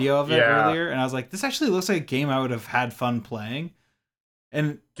a video of it yeah. earlier and I was like, this actually looks like a game I would have had fun playing.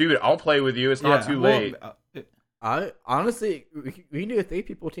 And Dude, I'll play with you. It's not too late. I honestly, we can do a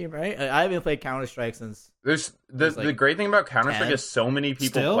 3-people team, right? I haven't played Counter Strike since. There's It's the like great thing about Counter Strike 10. is so many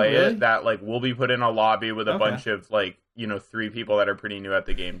people Still? play Really? it that like we'll be put in a lobby with a Okay. bunch of like 3 people that are pretty new at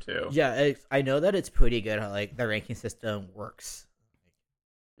the game too. Yeah, I know that it's pretty good how like the ranking system works.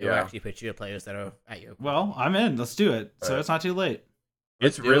 It will Yeah. actually put you to players that are at your. well, I'm in. Let's do it. So Right. it's not too late.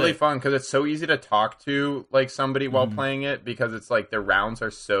 It's do really it. fun because it's so easy to talk to like somebody while Mhm. playing it because it's like the rounds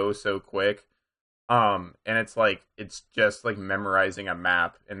are so quick. And it's like it's just like memorizing a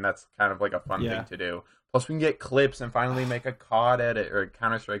map, and that's kind of like a fun Yeah. thing to do. Plus, we can get clips and finally make a COD edit or a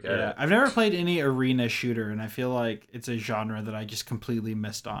Counter Strike Yeah. edit. I've never played any arena shooter and I feel like it's a genre that I just completely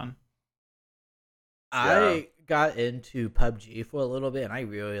missed on. I got into PUBG for a little bit, and I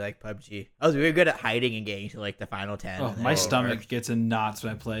really like PUBG. I was really good at hiding and getting to like the final 10. Oh, and then my it stomach worked. gets in knots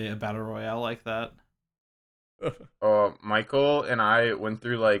when I play a battle royale like that. Michael and I went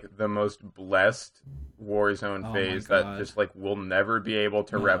through like the most blessed Warzone Oh my phase God. that just like we'll never be able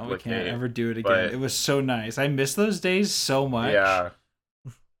to No, replicate. we can't ever do it again. but- It was so nice. I miss those days so much. Yeah.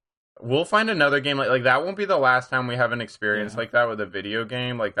 We'll find another game like that won't be the last time we have an experience Yeah. like that with a video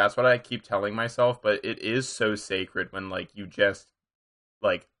game. Like that's what I keep telling myself, but it is so sacred when like you just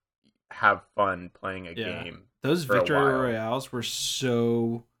like have fun playing a Yeah. game. Those for a victory while. royales were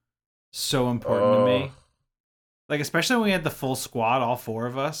so important to me. Like especially when we had the full squad, all 4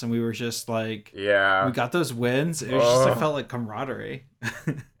 of us, and we were just like Yeah. we got those wins. It was just like Oh. felt like camaraderie.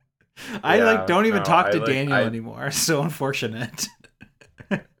 I Yeah, like don't even no, talk to I, like, Daniel I- anymore. So unfortunate.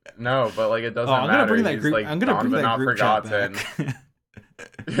 No, but like it doesn't Oh, I'm matter. gonna bring that He's, group. like, I'm gonna gone bring but that not group chat forgotten.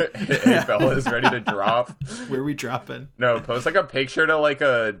 back. Hey fellas, ready to drop? Where we dropping? No, post like a picture to like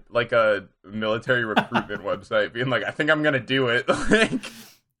a military recruitment website, being like, I think I'm gonna do it. Like,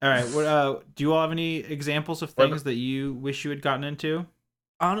 All right. What do you all have any examples of things that you wish you had gotten into?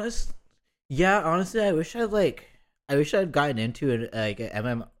 Honestly, I wish I'd gotten into an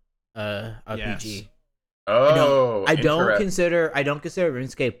MM RPG. Yes. Oh, I don't consider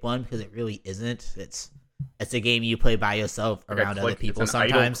RuneScape 1 because it really isn't. It's a game you play by yourself around other people. It's an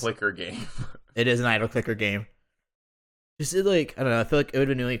sometimes idle clicker game. It is an idle clicker game. Just like, I don't know. I feel like it would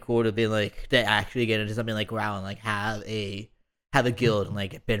have been really cool to actually get into something like WoW and like have a guild and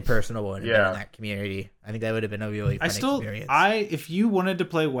like been personable and been in that community. I think that would have been a really fun experience. If you wanted to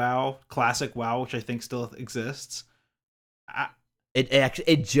play WoW, classic WoW, which I think still exists,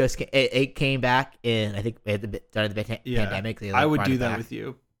 it came back in, I think at the start of the pandemic. I would do that with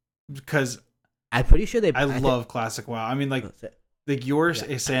you because I'm pretty sure I love classic WoW. I mean, like you're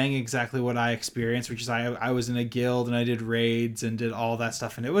saying exactly what I experienced, which is I was in a guild and I did raids and did all that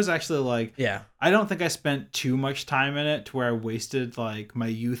stuff, and it was actually like, I don't think I spent too much time in it to where I wasted like my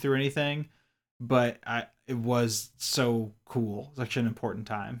youth or anything, but it was so cool, such an important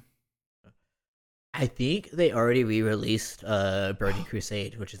time. I think they already re-released Burning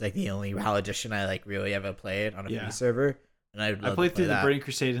Crusade, which is like the only WoW edition I like really ever played on a free server, and I played through the Burning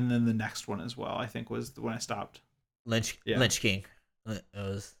Crusade and then the next one as well. I think was when I stopped. Lich King. It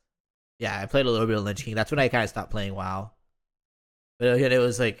was, I played a little bit of Lich King. That's when I kind of stopped playing WoW. But again, it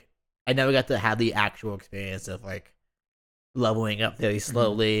was like I never got to have the actual experience of like leveling up very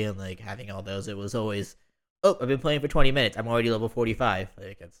slowly and like having all those. It was always, I've been playing for 20 minutes. I'm already level 45.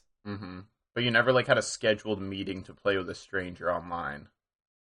 Like it's. But you never like had a scheduled meeting to play with a stranger online.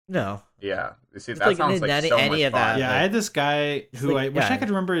 No. Yeah. You see, that sounds like so much fun. Yeah, I had this guy who I wish I could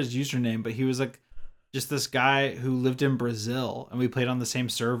remember his username, but he was like just this guy who lived in Brazil, and we played on the same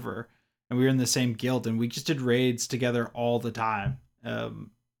server, and we were in the same guild, and we just did raids together all the time. That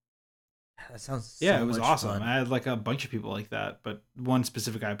sounds it was awesome. Fun. I had like a bunch of people like that, but one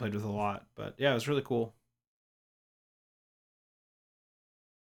specific guy I played with a lot. But yeah, it was really cool.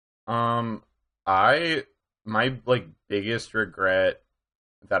 My like biggest regret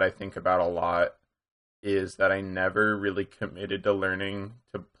that I think about a lot is that I never really committed to learning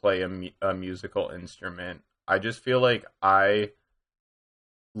to play a musical instrument. I just feel like I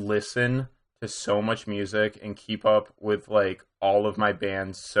listen to so much music and keep up with like all of my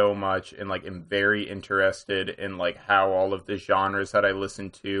bands so much, and like am very interested in like how all of the genres that I listen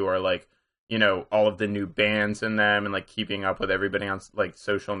to are like, you know, all of the new bands in them, and like keeping up with everybody on like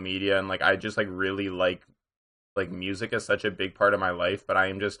social media, and like I just like really like music is such a big part of my life, but I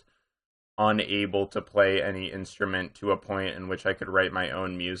am just unable to play any instrument to a point in which I could write my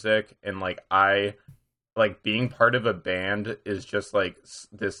own music. And like I like being part of a band is just like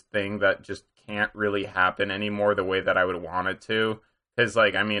this thing that just can't really happen anymore the way that I would want it to. Because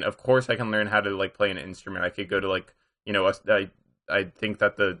like, I mean, of course I can learn how to like play an instrument. I could go to like, you know, I think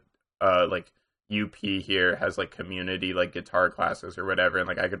that the like UP here has like community like guitar classes or whatever, and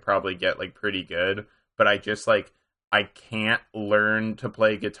like I could probably get like pretty good, but I just like I can't learn to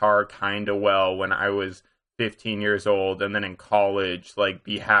play guitar kind of well when I was 15 years old, and then in college like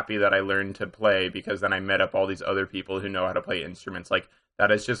be happy that I learned to play because then I met up all these other people who know how to play instruments. Like that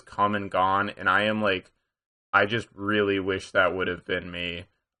has just come and gone, and I just really wish that would have been me.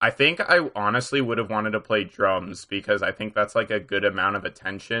 I think I honestly would have wanted to play drums because I think that's like a good amount of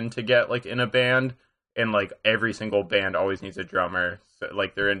attention to get like in a band, and like every single band always needs a drummer. So,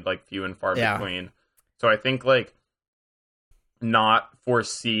 like they're in like few and far between. So I think like not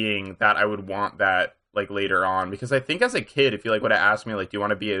foreseeing that I would want that like later on, because I think as a kid, if you like would have asked me like, do you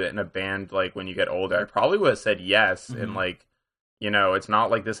want to be in a band like when you get older, I probably would have said yes. And like, you know, it's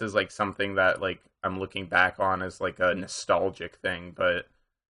not like this is like something that like I'm looking back on as like a nostalgic thing, but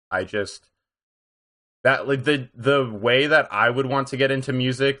I just that like the way that I would want to get into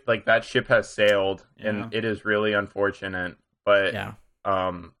music, like that ship has sailed, and it is really unfortunate. But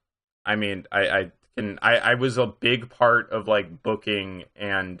I mean, I was a big part of like booking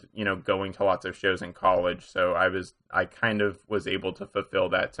and, you know, going to lots of shows in college, so I kind of was able to fulfill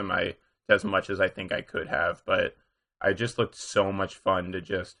that to as much as I think I could have. But I just looked so much fun to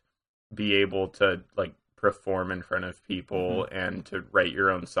just be able to like perform in front of people and to write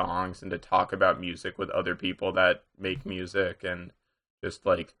your own songs and to talk about music with other people that make music, and just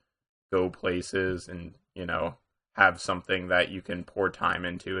like go places and, you know, have something that you can pour time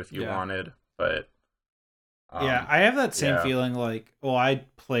into if you wanted. But I have that same feeling. Like, well, I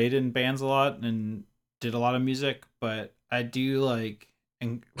played in bands a lot and did a lot of music, but I do like,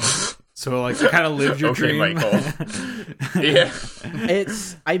 and so like you kind of lived your dream. Michael. Yeah,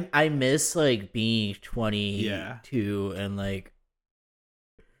 it's I miss like being 22 and like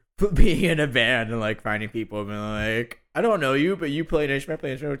being in a band and like finding people and being like, I don't know you, but you play an instrument,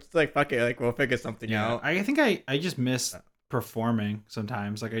 It's like, fuck it, like we'll figure something out. I think I just miss performing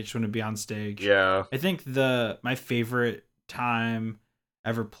sometimes. Like I just want to be on stage. Yeah. I think my favorite time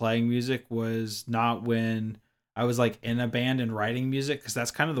ever playing music was not when I was like in a band and writing music, because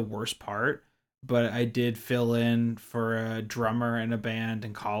that's kind of the worst part. But I did fill in for a drummer in a band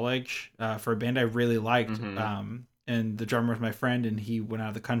in college, for a band I really liked. Mm-hmm. And the drummer was my friend, and he went out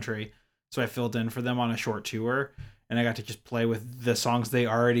of the country, so I filled in for them on a short tour, and I got to just play with the songs they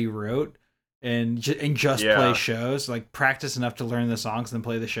already wrote, and just play shows, like practice enough to learn the songs and then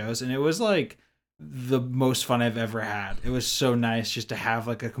play the shows. And it was like the most fun I've ever had. It was so nice just to have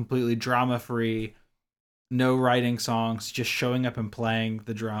like a completely drama free, no writing songs, just showing up and playing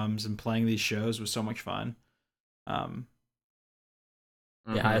the drums and playing these shows was so much fun.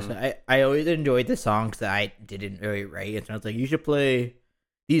 Yeah, I always enjoyed the songs that I didn't really write. And so I was like, you should play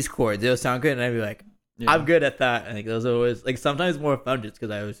these chords. They'll sound good. And I'd be like, I'm good at that. And like, those are always like sometimes more fun just because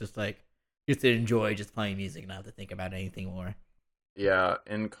I was just like, just to enjoy just playing music and not have to think about anything more. Yeah,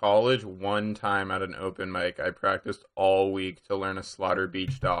 in college, one time at an open mic, I practiced all week to learn a Slaughter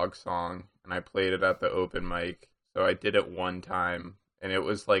Beach Dog song, and I played it at the open mic. So I did it one time, and it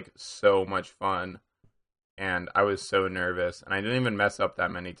was like so much fun. And I was so nervous, and I didn't even mess up that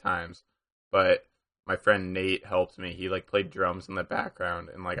many times. But my friend Nate helped me. He like played drums in the background,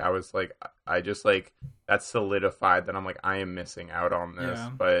 and like I was like, I just like that solidified that I'm like, I am missing out on this. Yeah.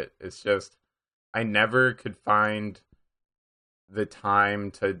 But it's just I never could find the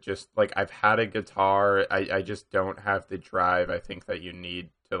time to just like, I've had a guitar. I just don't have the drive I think that you need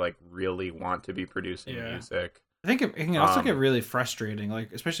to like really want to be producing music. I think it can also get really frustrating,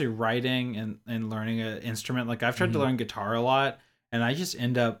 like especially writing and learning an instrument. Like I've tried to learn guitar a lot, and I just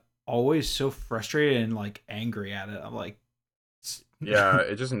end up always so frustrated and like angry at it. I'm like, yeah,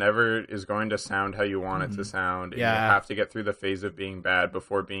 it just never is going to sound how you want it to sound. And you have to get through the phase of being bad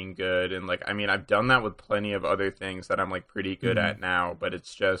before being good. And like, I mean, I've done that with plenty of other things that I'm like pretty good at now, but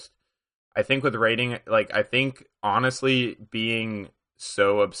it's just, I think with writing, like, I think honestly being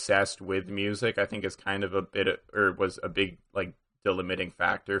so obsessed with music, I think is kind of was a big like delimiting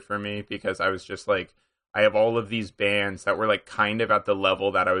factor for me, because I was just like, I have all of these bands that were like kind of at the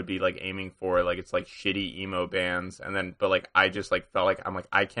level that I would be like aiming for, like it's like shitty emo bands, and then but like I just like felt like I'm like,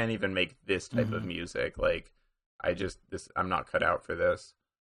 I can't even make this type of music, like I'm not cut out for this.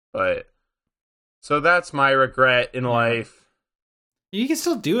 But so that's my regret in life. You can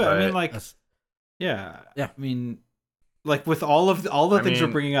still do it. I mean, like, yeah. I mean, like with all the things we're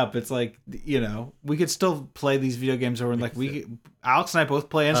bringing up, it's like, you know, we could still play these video games over, and like Alex and I both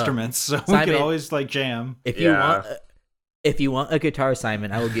play instruments, so Simon, we can always like jam. If you want a guitar,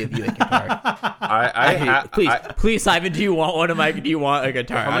 Simon, I will give you a guitar. Please, Simon, do you want one of my? Do you want a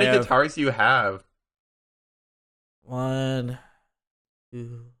guitar? How many guitars do you have? 1,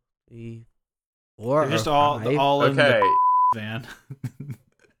 2, 3, 4. They're just all in the van.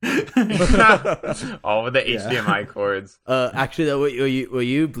 All with the HDMI cords. Actually, though, will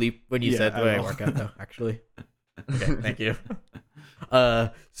you bleep when you said the way I work out, though? Actually, okay, thank you.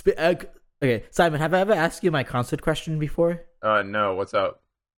 Okay, Simon, have I ever asked you my concert question before? No. What's up?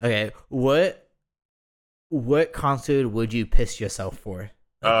 Okay, what concert would you piss yourself for?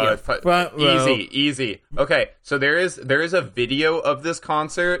 Front row. Easy. Okay, so there is a video of this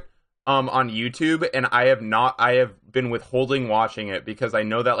concert on YouTube, and I have been withholding watching it because I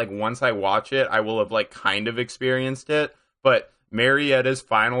know that like once I watch it, I will have like kind of experienced it. But Marietta's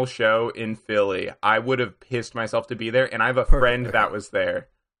final show in Philly, I would have pissed myself to be there, and I have a friend that was there.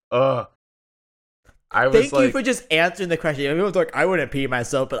 Thank you for just answering the question. Everyone's like, I wouldn't pee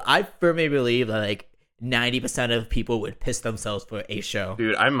myself, but I firmly believe that like 90% of people would piss themselves for a show.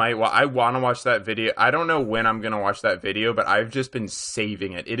 Dude, I might. I want to watch that video. I don't know when I'm gonna watch that video, but I've just been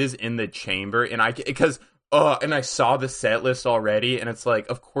saving it. It is in the chamber, and and I saw the set list already, and it's like,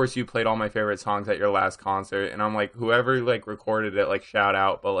 of course you played all my favorite songs at your last concert, and I'm like, whoever like recorded it, like shout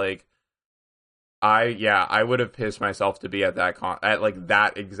out, but like, I would have pissed myself to be at that at like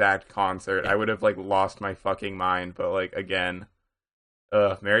that exact concert. I would have like lost my fucking mind, but like again.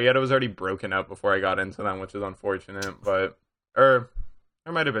 Marietta was already broken up before I got into them, which is unfortunate, but there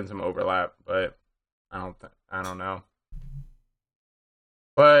might have been some overlap, but I don't know.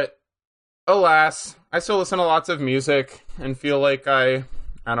 But alas, I still listen to lots of music and feel like I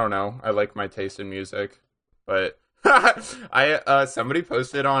don't know, I like my taste in music. But somebody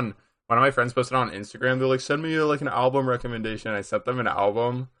posted on, one of my friends posted on Instagram, they're like, send me like an album recommendation. I sent them an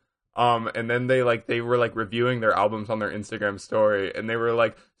album. And then they were like reviewing their albums on their Instagram story, and they were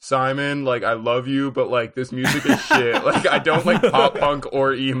like, Simon, like, I love you, but like this music is shit. Like, I don't like pop punk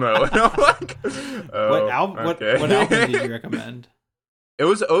or emo. And I'm like, oh, what album did you recommend? It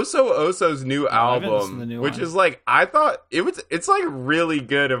was Oso Oso's new album, which is like, I thought it's like really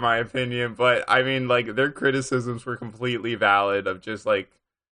good in my opinion, but I mean, like, their criticisms were completely valid of just like,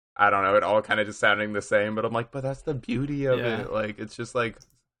 I don't know, it all kind of just sounding the same, but I'm like, but that's the beauty of it. Like, it's just like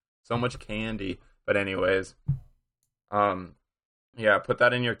so much candy. But anyways, yeah, put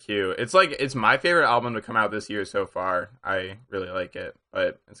that in your queue. It's like, it's my favorite album to come out this year so far. I really like it,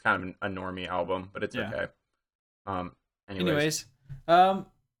 but it's kind of a normie album, but it's okay. Anyways.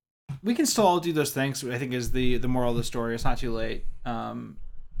 We can still all do those things. I think is the moral of the story. It's not too late to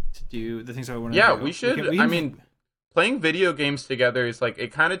do the things that we want to do. Yeah, we should. I mean, playing video games together is like,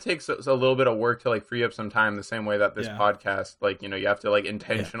 it kind of takes a little bit of work to like free up some time, the same way that this podcast, like, you know, you have to like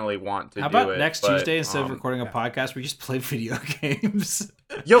intentionally want to do it. How about next Tuesday, instead of recording a podcast, we just play video games?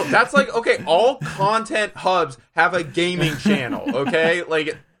 Yo, that's like, okay, all content hubs have a gaming channel, okay?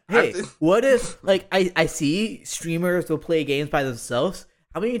 Like, hey, what if, like, I see streamers will play games by themselves.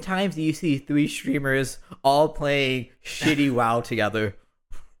 How many times do you see 3 streamers all playing shitty WoW together?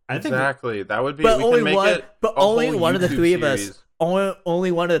 Exactly. That would be. But only one of the three of us.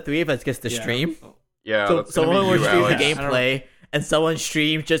 Only one of the three of us gets to stream. Yeah. So someone will stream the gameplay, and someone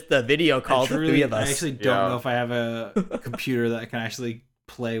streams just the video call. The 3 of us. I actually don't know if I have a computer that can actually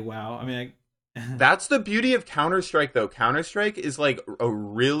play WoW. I mean, that's the beauty of Counter-Strike, though. Counter-Strike is like a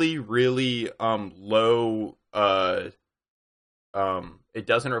really, really low. It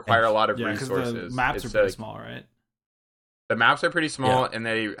doesn't require a lot of resources. The maps are pretty small, right? The maps are pretty small, and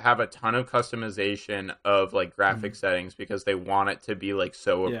they have a ton of customization of like graphic settings because they want it to be like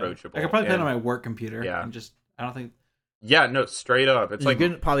so approachable. I could probably play it on my work computer. Yeah, I don't think. Yeah, no, straight up. It's you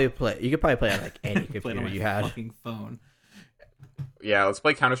could probably play on like any computer you had. Fucking phone. Yeah, let's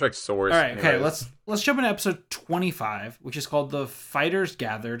play Counter-Strike Source. All right, okay, let's jump into episode 25, which is called "The Fighters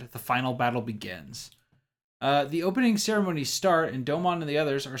Gathered. The Final Battle Begins." The opening ceremonies start, and Domon and the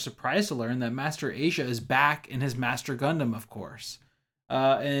others are surprised to learn that Master Asia is back in his Master Gundam, of course.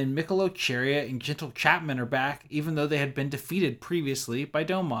 And Michelob Chariot and Gentle Chapman are back, even though they had been defeated previously by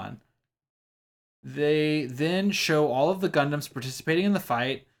Domon. They then show all of the Gundams participating in the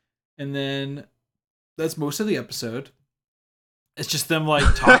fight, and then that's most of the episode. It's just them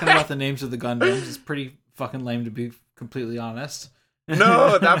like talking about the names of the Gundams. It's pretty fucking lame, to be completely honest.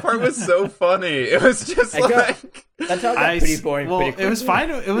 No, that part was so funny. It was just like that got pretty boring. Well, it was fine.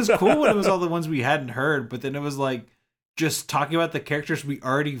 It was cool when it was all the ones we hadn't heard, but then it was like just talking about the characters we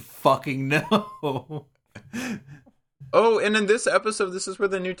already fucking know. Oh, and in this episode, this is where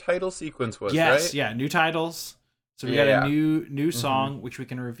the new title sequence was, right? Yeah, new titles. So we got a new song, which we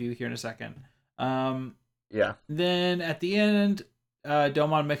can review here in a second. Then at the end,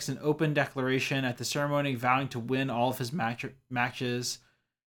 Domon makes an open declaration at the ceremony, vowing to win all of his matches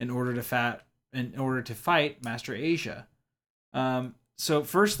in order to fight Master Asia. So,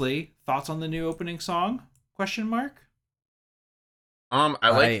 firstly, thoughts on the new opening song? ? I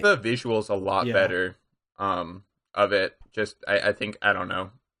like the visuals a lot better. Of it. Just I think I don't know.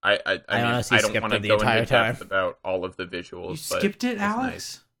 I mean, honestly I don't want to go into depth about all of the visuals. You skipped it, Alex?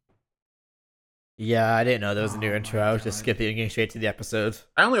 Nice. Yeah, I didn't know there was a new intro. I was just skipping and getting straight to the episode.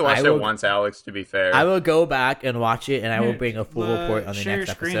 I only watched it once, Alex, to be fair. I will go back and watch it, and I will bring a full report on the share next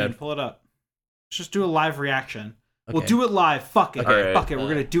your screen episode. And pull it up. Let's just do a live reaction. Okay. We'll do it live. Fuck it. Okay. Fuck it. We're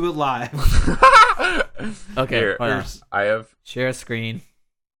going to do it live. Okay, Here, I have... Share a screen.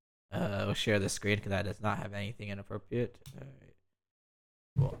 We'll share the screen because that does not have anything inappropriate. All right.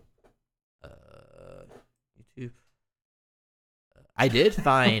 Cool. YouTube. I did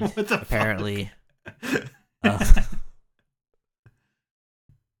find, apparently...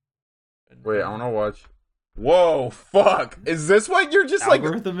 Wait, I want to watch. Whoa, fuck! Is this what you're just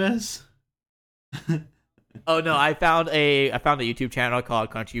algorithm is? Oh no, I found a YouTube channel called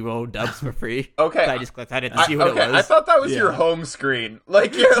Crunchyroll Dubs for free. Okay, so I just clicked on it to see what it was. I thought that was your home screen.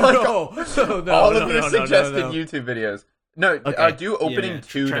 Like you're like no, all of your suggested YouTube videos. No, do opening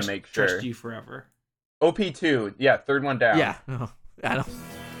 2 to make sure. Trust you forever. OP2, yeah, third one down. Yeah, I don't.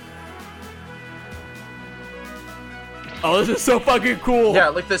 Oh, this is so fucking cool. Yeah,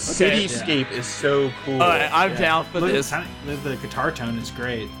 like the cityscape is so cool. I'm down for this. The guitar tone is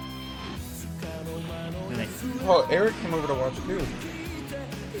great. Oh, Eric came over to watch too.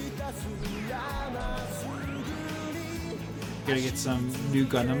 Gonna get some new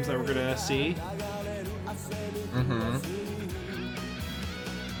Gundams that we're gonna see. Mm-hmm.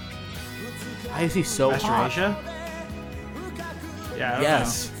 Why is he so Master hot? Asia? Yeah.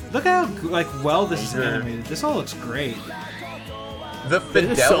 Yes. Look how well this is Major. animated. This all looks great. The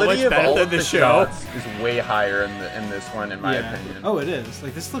This is so fidelity much of better all than of the the show. shots is way higher in this one, in my Yeah. opinion. Oh, it is.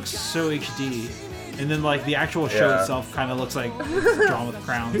 Like this looks so HD, and then like the actual show Yeah. itself kind of looks like it's drawn with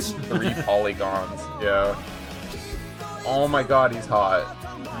crowns. 3 polygons. Yeah. Oh my god, he's hot.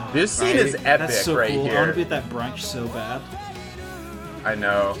 This scene Right? is epic That's so right cool. I here. want to be at that brunch so bad. I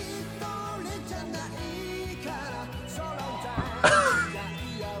know.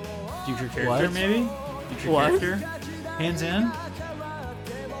 Future character, What? maybe? Future What? character? Hands in?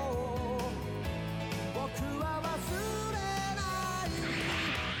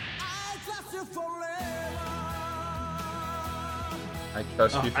 I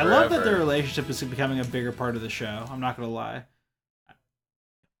trust you forever. I love that their relationship is becoming a bigger part of the show. I'm not going to lie.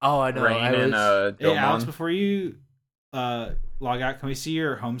 Oh, I know. Rain I and was, Hey, Alex, Domon. before you log out, can we see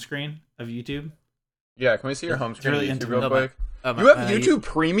your home screen of YouTube? Yeah, can we see your home screen really of YouTube into real it. quick? um, You have uh, YouTube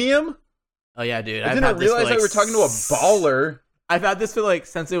Premium? Oh yeah, dude. I I've didn't had this for, realize like, that we're talking to a baller. I've had this for like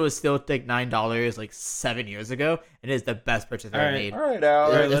since it was still like $9 like 7 years ago, and it is the best purchase I've ever Alright. made. All right,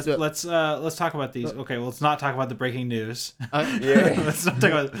 All Alex. right, let's let's talk about these. Okay, well, let's not talk about the breaking news. Yeah. Let's not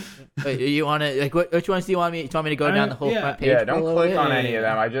talk about. Wait, you want to like which ones do you want me? Do you want me to go I down mean, the whole yeah. front page? Yeah, for a don't little click bit? on any of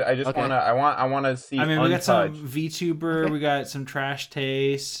them. I just Okay. I wanna see I mean, we got some untouched. VTuber, we got some Trash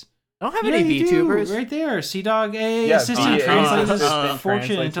Taste. I don't have Yeah, any you do, VTubers. right there. Sea Dog A Yeah, assistant VA translates assistant fortune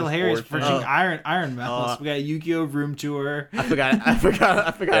translates into his hilarious fortune. virgin Iron Mouse. We got Yu-Gi-Oh! Room Tour. I forgot about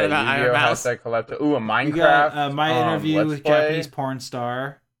Yeah, Iron Yu-Gi-Oh! Mouse. Hashtag Collector. Ooh, a We Minecraft. got my interview Let's with Play. Japanese porn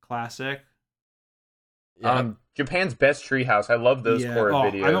star. Classic. Yeah. Japan's best treehouse. I love those Yeah. core Oh,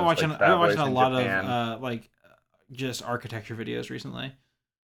 videos. I've been watching. like I've been watching a Travelers in lot Japan. of just architecture videos recently.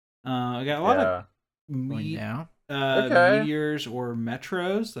 I got a lot of Going down. Okay. meteors or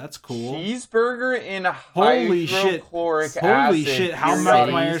metros. That's cool. Cheeseburger in Holy shit! hydrochloric Holy acid. shit! How You're Mike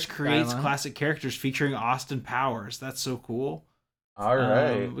right. Myers creates Skyline. classic characters featuring Austin Powers. That's so cool. All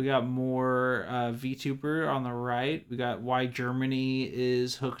right. We got more VTuber on the right. We got why Germany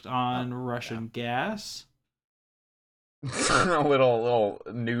is hooked on Russian gas. a little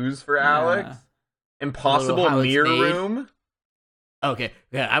news for Alex. Yeah. Impossible how it's Mirror made. Room. Okay,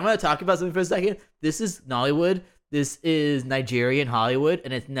 I'm gonna talk about something for a second. This is Nollywood. This is Nigerian Hollywood,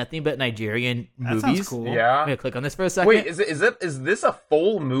 and it's nothing but Nigerian That movies. sounds cool. I'm Yeah. gonna click on this for a second. Wait, is this a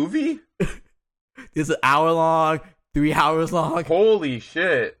full movie? This is an hour long, 3 hours long. Holy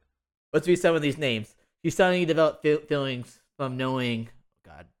shit! Let's read some of these names. She's suddenly developed feelings from knowing.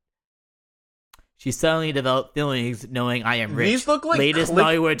 God. She suddenly developed feelings knowing I am rich. These look like latest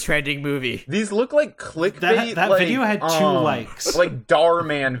Nollywood trending movie. These look like clickbait. That like, video had 2 likes. Like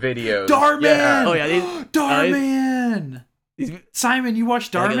Darman videos. Darman! Yeah. Oh, yeah, these- Darman! These, Simon, you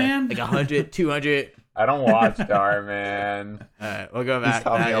watched Darman? Like 100, 200. I don't watch Darman. Alright, we'll go He's back.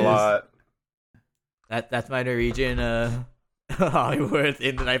 taught me That a is- lot. That's my Norwegian Hollywood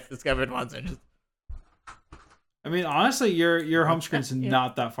in the I've discovered monsters. I mean, honestly, your home screen's Yeah.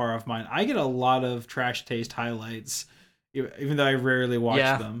 not that far off mine. I get a lot of Trash Taste highlights, even though I rarely watch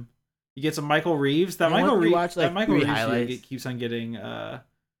Yeah. them. You get some Michael Reeves. That You know Michael what? You Reeves. watch, That like, Michael 3 Reeves video highlights. keeps on getting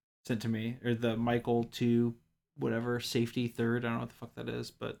sent to me, or the Michael 2 whatever safety third. I don't know what the fuck that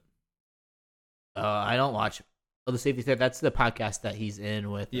is, but I don't watch. Oh, the safety third. That's the podcast that he's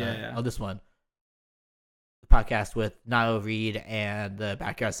in with. Yeah. Oh, this one. The podcast with Niall Reed and the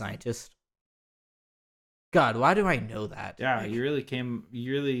Backyard Scientist. God, why do I know that? yeah, Like, you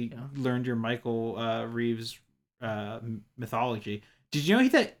really Yeah. learned your Michael Reeves mythology. Did you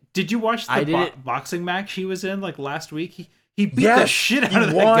know Did you watch I the didn't- boxing match he was in like last week? He beat the Yes, shit he out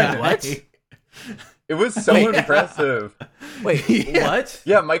of won. that guy. What? It was so Wait. impressive. Wait, Yeah. what?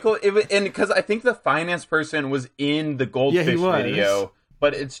 Yeah, Michael, and because I think the finance person was in the goldfish was. video,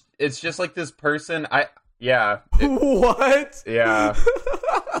 but it's just like this person. What? Yeah.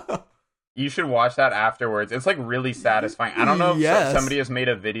 You should watch that afterwards. It's like really satisfying. I don't know if Yes. somebody has made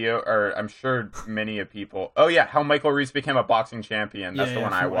a video, or I'm sure many of people. Oh yeah, how Michael Reeves became a boxing champion. That's the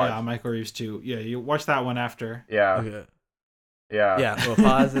one I watched. Yeah, Michael Reeves too. Yeah, you watch that one after. Yeah, Okay. yeah. Yeah, we'll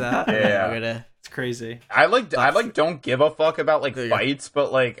pause that. Yeah. We're gonna. It's crazy. I like don't give a fuck about like There you go. fights,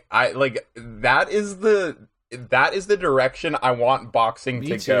 but like that is the direction I want boxing Me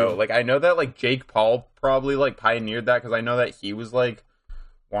to too. go. Like I know that like Jake Paul probably like pioneered that, because I know that he was like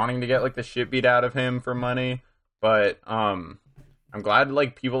wanting to get like the shit beat out of him for money, but I'm glad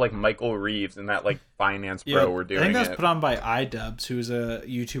like people like Michael Reeves and that like finance bro were doing I think that was it. put on by iDubbbz, who's a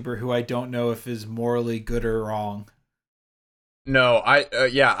YouTuber who I don't know if is morally good or wrong. No,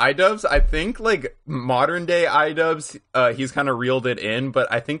 iDubbbz, I think like modern day iDubbbz, he's kind of reeled it in, but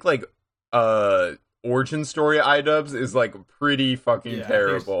I think like origin story iDubbbz is like pretty fucking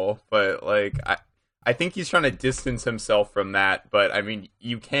terrible. But like I think he's trying to distance himself from that. But I mean,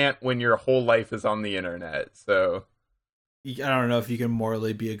 you can't when your whole life is on the internet. So I don't know if you can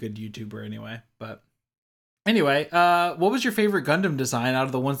morally be a good YouTuber anyway. But anyway, what was your favorite Gundam design out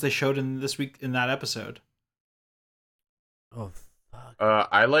of the ones they showed in this week in that episode? Oh fuck.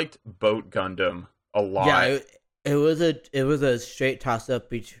 I liked Boat Gundam a lot. Yeah, it was a straight toss up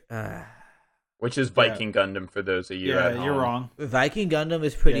between. Which is Viking Gundam for those of you. Yeah, at you're home. wrong. Viking Gundam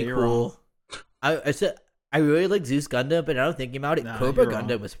is pretty you're cool. I said I really like Zeus Gundam, but now I'm thinking about it, Nah, Cobra you're Gundam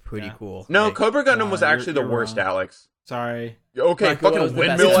wrong. was pretty cool. No, Like, Cobra Gundam Nah, was actually the you're worst, wrong. Alex. Sorry. Okay, Like, what fucking was the best?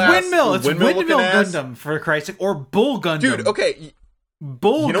 windmill It's ass. Windmill. It's Windmill looking ass. Gundam, for Christ's sake. Or Bull Gundam. Dude, okay.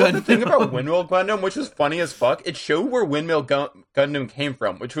 Bull You know Gundam. what the thing about Windmill Gundam, which is funny as fuck? It showed where Windmill Gundam came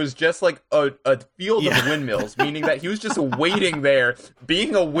from, which was just like a field of windmills, meaning that he was just waiting there,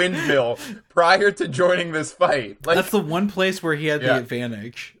 being a windmill, prior to joining this fight. Like, That's the one place where he had the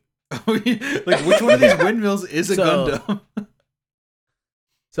advantage. Like, which one of these windmills is a Gundam?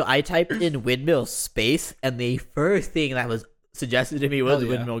 So I typed in windmill space, and the first thing that was suggested to me was Hell yeah.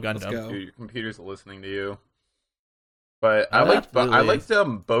 Windmill Let's Gundam. go. dude, your computer's listening to you. But I Oh, liked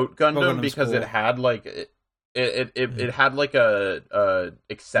absolutely. Boat Gundam Gundam's because cool. it had like it had like a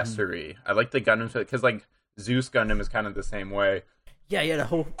accessory. I like the Gundam because like Zeus Gundam is kind of the same way. Yeah, you had a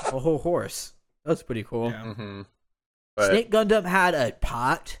whole horse. That's pretty cool. Yeah. Mm-hmm. But Snake Gundam had a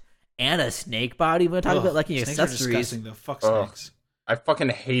pot and a snake body. We're talking about like Snakes are accessories. disgusting, though. Fuck Ugh. snakes. I fucking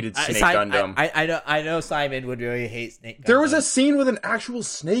hated Snake Simon- Gundam. I know Simon would really hate Snake Gundam. There was a scene with an actual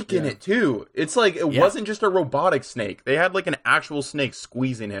snake in Yeah. it too. It's like it wasn't just a robotic snake. They had like an actual snake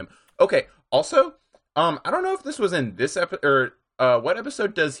squeezing him. Okay. Also, I don't know if this was in this episode or what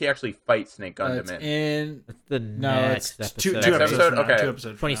episode does he actually fight Snake Gundam It's in? in It's the no, next it's episode. two Next episodes. episode? from now, Okay. 2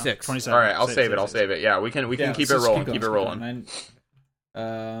 episodes. 26. 27. All right, I'll save it. I'll save it. Yeah, we can keep it rolling. Keep it rolling.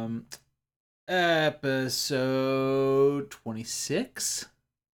 Episode 26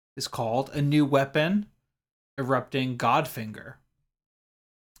 is called A New Weapon, Erupting Godfinger.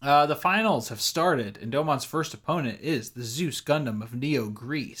 The finals have started, and Domon's first opponent is the Zeus Gundam of Neo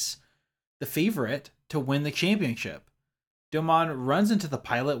Greece, the favorite to win the championship. Domon runs into the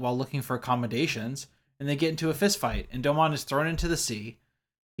pilot while looking for accommodations, and they get into a fistfight, and Domon is thrown into the sea.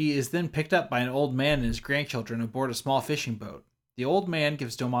 He is then picked up by an old man and his grandchildren aboard a small fishing boat. The old man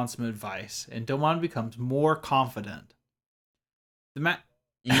gives Domon some advice, and Domon becomes more confident. The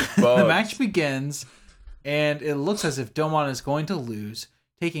match begins, and it looks as if Domon is going to lose,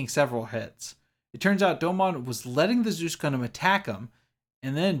 taking several hits. It turns out Domon was letting the Zeus Gundam attack him,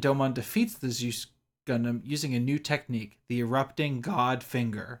 and then Domon defeats the Zeus Gundam using a new technique, the Erupting God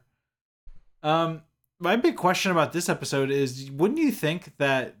Finger. My big question about this episode is, wouldn't you think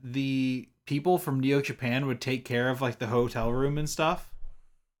that the people from Neo Japan would take care of like the hotel room and stuff?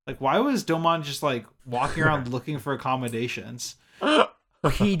 Like, why was Domon just like walking around looking for accommodations?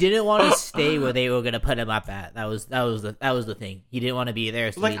 He didn't want to stay where they were gonna put him up at. That was the thing. He didn't want to be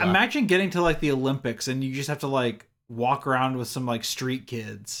there. So Like, he left. imagine getting to like the Olympics and you just have to like walk around with some like street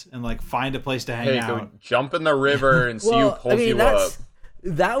kids and like find a place to hang Hey, out. go jump in the river and see who pulls you up.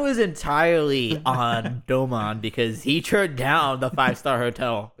 That was entirely on Domon because he turned down the 5-star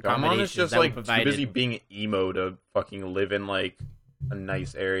hotel. Domon is just that were like too provided. busy being emo to fucking live in like a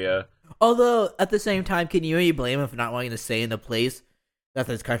nice area. Although at the same time, can you really blame him for not wanting to stay in the place that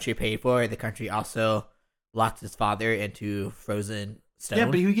his country paid for? The country also locked his father into frozen stone. Yeah,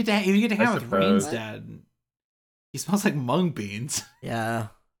 but he would get to hang out with suppose. Rain's dad. He smells like mung beans. Yeah.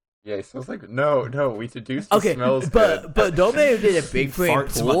 Yeah, it smells like no. We seduced. Okay, Smells but good. Dome did a big brain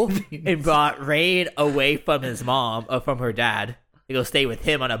Farts pool mung beans. and brought Rain away from his mom or from her dad to go stay with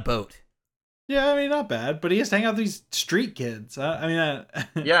him on a boat. Yeah, I mean, not bad, but he has to hang out with these street kids. Yeah,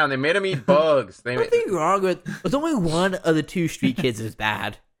 and they made him eat bugs. They Nothing wrong with. There's only one of the two street kids is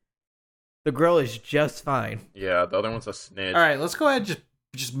bad. The girl is just fine. yeah, the other one's a snitch. All right, let's go ahead and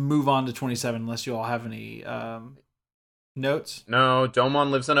just move on to 27 unless you all have any notes. No,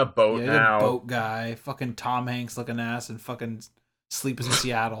 Domon lives in a boat Yeah, he's now. a boat guy, fucking Tom Hanks looking ass, and fucking sleeps in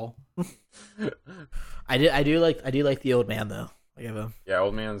Seattle. I do like the old man though. I give him. Yeah,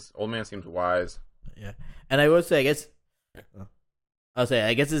 old man seems wise. Yeah, and I will say, I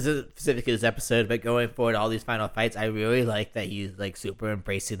guess this is specific to this episode, but going forward, all these final fights, I really like that he's like super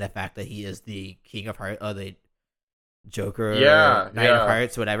embracing the fact that he is the King of Hearts, or the Joker, Knight of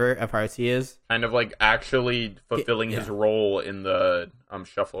Hearts, whatever of Hearts he is, Kind of like actually fulfilling his role in the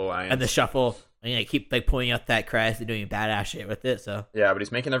Shuffle Alliance. and the shuffle. And I keep like pointing out that crest and doing badass shit with it. So Yeah, but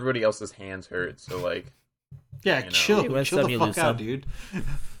he's making everybody else's hands hurt. So like, Yeah, you know? chill You win the some, you fuck lose out, some. dude.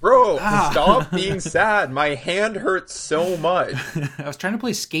 Bro, Ah. stop being sad. My hand hurts so much. I was trying to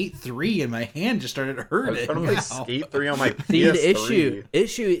play Skate 3 and my hand just started I hurting. was trying to play Ow. Skate 3 on my See, PS3. the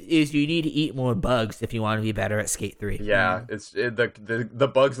issue is you need to eat more bugs if you want to be better at Skate 3. Yeah, it's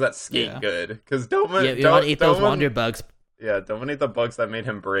the bugs that skate Yeah. good. Because Doma, Yeah, you want to eat those Doma- wonder bugs. Yeah, Doma ate the bugs that made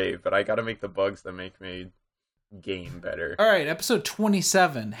him brave, but I gotta make the bugs that make me game better. All right, episode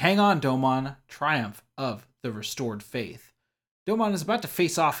 27. Hang on, Domon. Triumph of the Restored Faith. Domon is about to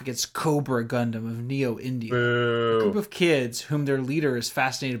face off against Cobra Gundam of Neo India. A group Boo. of kids, whom their leader is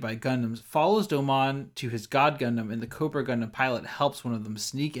fascinated by Gundams, follows Domon to his God Gundam, and the Cobra Gundam pilot helps one of them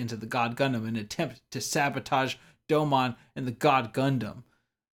sneak into the God Gundam in an attempt to sabotage Domon and the God Gundam.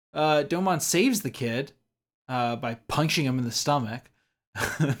 Domon saves the kid by punching him in the stomach,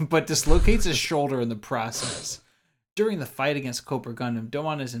 but dislocates his shoulder in the process. During the fight against Cobra Gundam,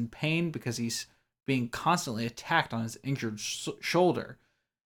 Domon is in pain because he's being constantly attacked on his injured shoulder.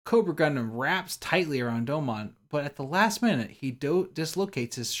 Cobra Gundam wraps tightly around Domon, but at the last minute, he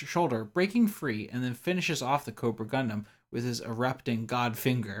dislocates his shoulder, breaking free, and then finishes off the Cobra Gundam with his erupting god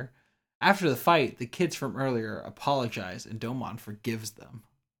finger. After the fight, the kids from earlier apologize, and Domon forgives them.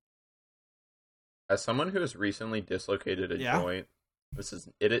 As someone who has recently dislocated a Yeah. joint,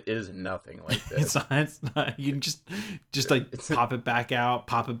 it is nothing like this. It's not. You can just like pop it back out,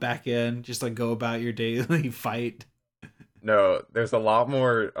 pop it back in, just like go about your daily fight. No, there's a lot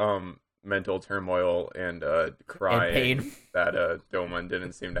more mental turmoil and crying pain. that Domon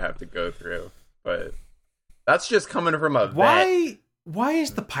didn't seem to have to go through. But that's just coming from a vet. Why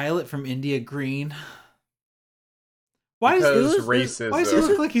is the pilot from India green? Why Because does racism. Why does he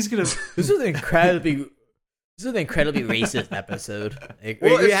look like he's gonna? This is an incredibly racist episode. Like,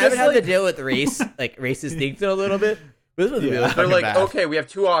 Well, we it's haven't just had to like- deal with racist things in a little bit. But this was really They're fucking like, bad. okay, we have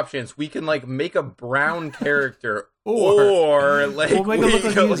two options. We can like make a brown character, Or- or like We'll make it look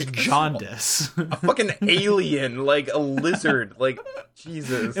like go, he was like, jaundice. a fucking alien, like a lizard, like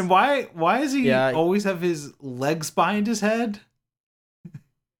Jesus. And why does he Yeah. always have his legs behind his head?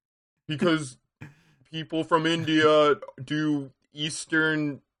 Because people from India do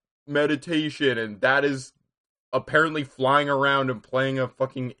Eastern meditation, and that is apparently flying around and playing a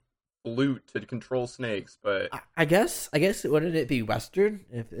fucking flute to control snakes. But I guess wouldn't it be Western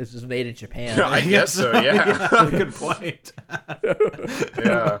if this was made in Japan? I guess so, yeah. Good point.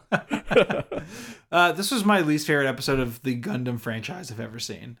 yeah, This was my least favorite episode of the Gundam franchise I've ever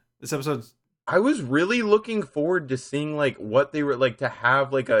seen. This episode's I was really looking forward to seeing like what they were like to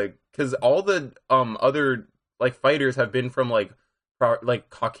have like a because all the other like fighters have been from like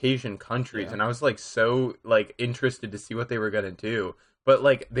Caucasian countries, Yeah. and I was like so like interested to see what they were gonna do. But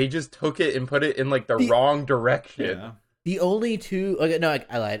like they just took it and put it in like the wrong direction. yeah. The only two, okay, no,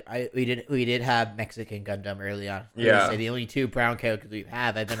 I lied. We did have Mexican Gundam early on. I was Yeah. gonna say the only two brown characters we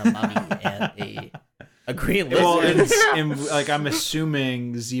have been a mummy and a green lizard. Well, and like I'm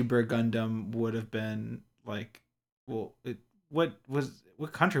assuming Zebra Gundam would have been like, well,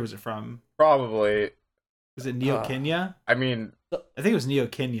 what country was it from? Probably. Was it Neo Kenya? I mean, I think it was Neo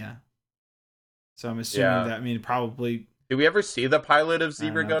Kenya. So I'm assuming Yeah. that. I mean, probably. did we ever see the pilot of I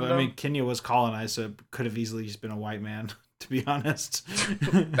Zebra don't know, Gundam? but I mean, Kenya was colonized, so it could have easily just been a white man. To be honest,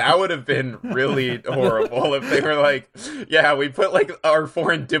 that would have been really horrible if they were like, yeah, we put like our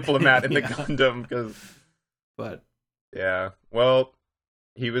foreign diplomat in the Yeah. Gundam because, But yeah, well,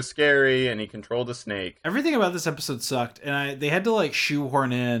 he was scary and he controlled a snake. everything about this episode sucked, and they had to like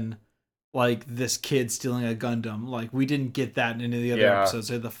shoehorn in like this kid stealing a Gundam. Like we didn't get that in any of the other Yeah. episodes.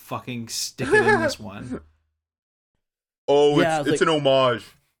 They had to fucking stick it in this one. Oh, Yeah, I it's was an homage.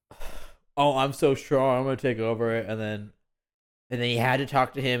 oh, I'm so strong. I'm gonna take over it, and then he had to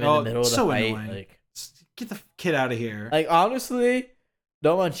talk to him in the middle of the so fight. annoying. Like Get the kid out of here. honestly,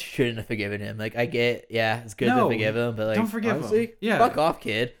 no one shouldn't have forgiven him. Like I get, yeah, it's good No, to forgive him, but like don't forgive him. honestly, Yeah. fuck off,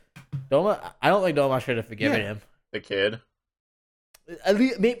 kid. I don't think Doma should have forgiven Yeah. him. The kid. At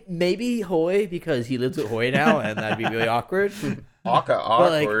least, maybe Hoy because he lives with Hoy now, and that'd be really awkward. Aka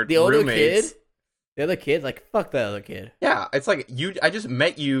But like awkward. the older roommates. kid, the other kid, like fuck that other kid. Yeah, it's like I just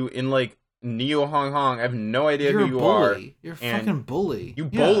met you in like Neo Hong Hong. I have no idea You're who a you bully. You're a and fucking bully. You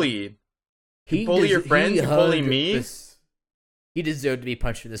Yeah. bully. You bully your friends, you bully hugged me? He deserved to be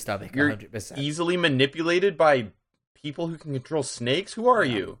punched in the stomach. You're 100%. Easily manipulated by people who can control snakes. Who are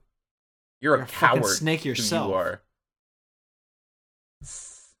Yeah. you? You're You're a a fucking coward. snake yourself. You are.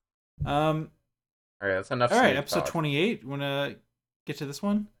 All right, that's enough. All right, snake episode talk. 28. Want to get to this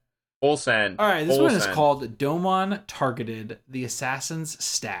one? Full send. All right, this Full one is send. called Domon Targeted, the Assassin's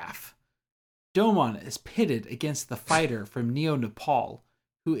Staff. Domon is pitted against the fighter from Neo Nepal,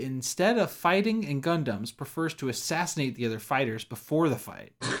 who instead of fighting in Gundams prefers to assassinate the other fighters before the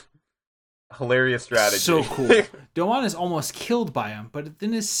fight. Hilarious strategy. So cool. Domon is almost killed by him, but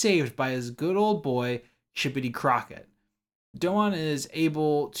then is saved by his good old boy, Chippity Crockett. Domon is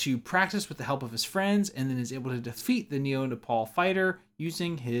able to practice with the help of his friends, and then is able to defeat the Neo-Nepal fighter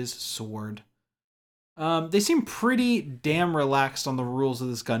using his sword. They seem pretty damn relaxed on the rules of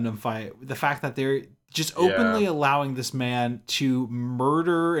this Gundam fight. The fact that they're just openly allowing this man to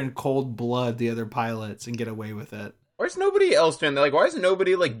murder in cold blood the other pilots and get away with it. Why is nobody else doing that? Like, why isn't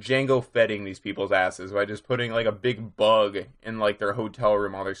nobody, like, Jango Fedding these people's asses by just putting, like, a big bug in, like, their hotel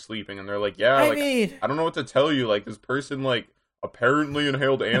room while they're sleeping? And they're like, I don't know what to tell you. Like, this person, like, apparently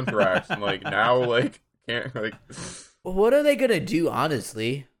inhaled anthrax. And, like, now, like, can't, like... What are they gonna do,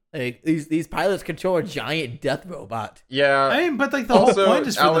 honestly? Like, these pilots control a giant death robot. Yeah. I mean, but, like, the whole point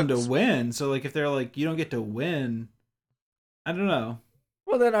is for them to win. So, like, if they're like, you don't get to win, I don't know.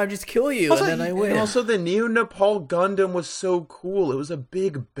 Well, then I just kill you, and then I win. And also, the Neo-Nepal Gundam was so cool. It was a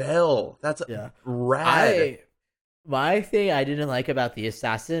big bell. That's rad. My thing I didn't like about the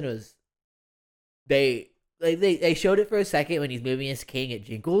assassin was they showed it for a second when he's moving his king at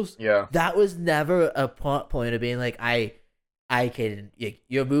Jinkles. Yeah. That was never a point of being like, I can,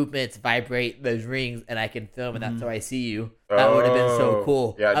 your movements vibrate those rings, and I can film, and that's how I see you. That would have been so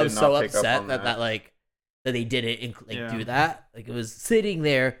cool. Yeah, I was so upset that they didn't do that. Like, it was sitting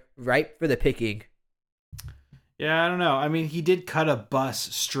there ripe for the picking. Yeah, I don't know. I mean, he did cut a bus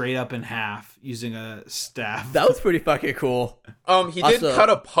straight up in half using a staff. That was pretty fucking cool. He did cut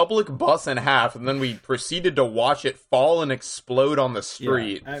a public bus in half, and then we proceeded to watch it fall and explode on the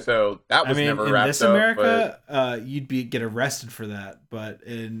street. Yeah, so that was never wrapped up. In this America, you'd get arrested for that. But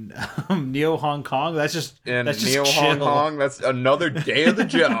in Neo Hong Kong, that's just Neo Hong Kong, that's another day of the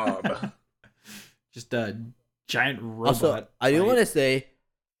job. Just a giant robot. Also, I do want to say,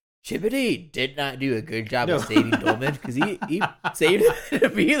 Chippity did not do a good job of saving Dolman, because he saved him and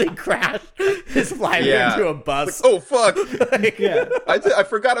immediately crashed his flight into a bus. Like, oh, fuck. I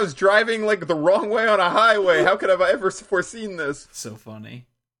forgot I was driving, like, the wrong way on a highway. How could I have ever foreseen this? So funny.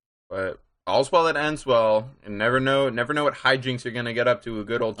 But all's well that ends well. And never know what hijinks you're going to get up to with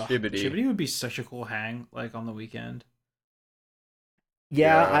good old Chippity. Chippity would be such a cool hang, like, on the weekend.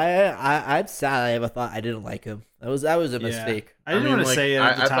 Yeah, I'm sad I ever thought I didn't like him. That was a mistake. I didn't want to say it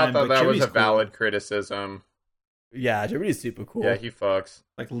at the time, thought that was a cool. valid criticism. Yeah, Chippity's super cool. Yeah, he fucks.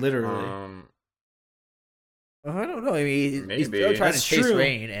 Like, literally. I don't know. I mean, maybe. He's still trying to chase true.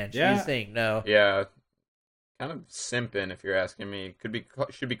 Rain, and she's saying no. Yeah, kind of simping, if you're asking me.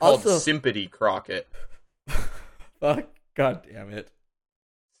 Should be called also, Simpity Crockett. Fuck, god damn it.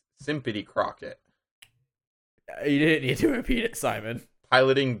 Simpity Crockett. You didn't need to repeat it, Simon.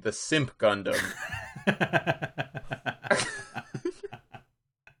 Piloting the Simp Gundam.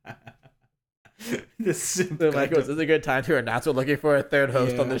 The Simp Gundam. Michael, this is a good time to announce we're looking for a third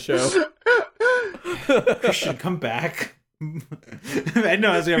host on the show. Christian, come back. I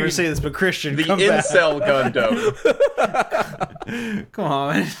know as we ever say this, but Christian, the come Incel back.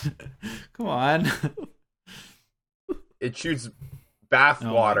 Gundam. Come on. It shoots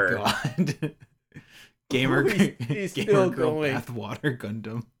bathwater. Oh my God. Gamer still girl going. bathwater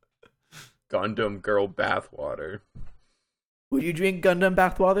Gundam. Gundam girl bathwater. Would you drink Gundam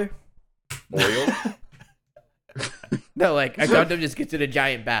bathwater? Oil? No, like a Gundam just gets in a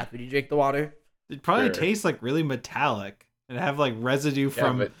giant bath. Would you drink the water? It probably tastes like really metallic and have like residue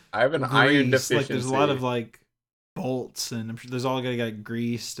from. But I have an grease. iron deficiency. Like there's a lot of like bolts, and I'm sure there's all gonna get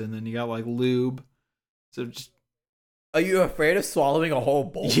greased, and then you got like lube. So just. Are you afraid of swallowing a whole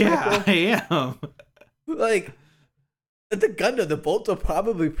bolt? Yeah, I am. Like, the Gundam, the bolts are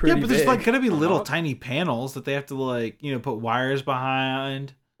probably pretty big. Yeah, but there's like gonna be little tiny panels that they have to like, put wires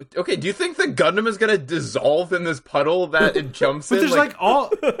behind. Okay, do you think the Gundam is gonna dissolve in this puddle that it jumps in? But there's like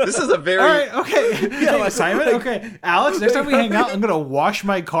all. This is a very. All right, okay. Yeah, Simon. Okay, Alex. Next time we hang out, I'm gonna wash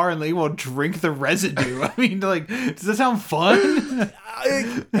my car and let you all drink the residue. I mean, like, does that sound fun?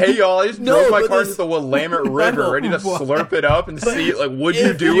 Hey y'all, I just drove my car to the Willamette River, ready to slurp it up and see. Like, would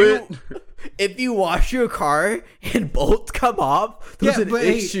you do it? If you wash your car and bolts come off, there's an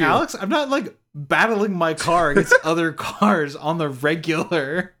issue. Hey, Alex, I'm not like battling my car against other cars on the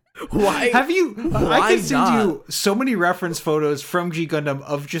regular. Why? Have you? Why I can send not? you so many reference photos from G Gundam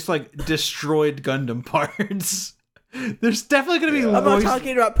of just like destroyed Gundam parts. There's definitely going to be. I'm not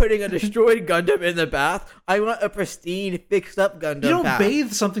talking about putting a destroyed Gundam in the bath. I want a pristine, fixed up Gundam. You don't bath.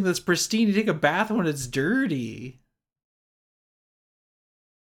 bathe something that's pristine. You take a bath when it's dirty.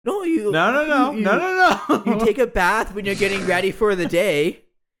 No. You take a bath when you're getting ready for the day.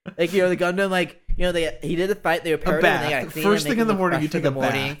 Like, the Gundam, like, he did the fight. They were A paired and they got bath. clean First and thing make in the them look morning, you fresh take in a the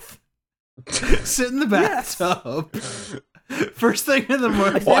morning. bath. Sit in the bathtub. First thing in the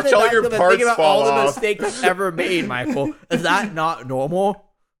morning. Watch all your parts think about fall all the off. mistakes I've ever made, Michael. Is that not normal?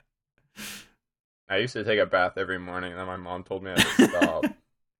 I used to take a bath every morning, and then my mom told me I had to stop.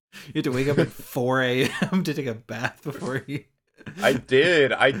 You had to wake up at 4 a.m. to take a bath before you. I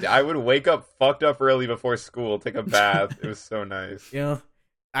did. I would wake up fucked up early before school, take a bath. It was so nice.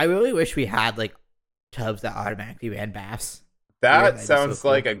 I really wish we had like tubs that automatically ran baths. That Yeah, sounds so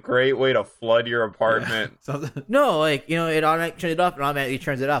cool. like a great way to flood your apartment. Yeah. No, it automatically turns it off and automatically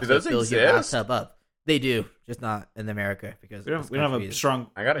turns it off. Do So it those fills your exist? bathtub up. They do, just not in America because We don't have a strong.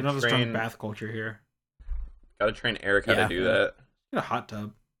 I gotta we don't have a strong train- bath culture here. Gotta train Eric how Yeah. to do that. Get a hot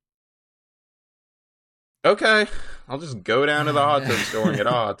tub. Okay, I'll just go down to the hot tub store and get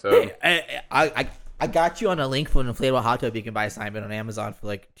a hot tub. I got you on a link for an inflatable hot tub you can buy assignment on Amazon for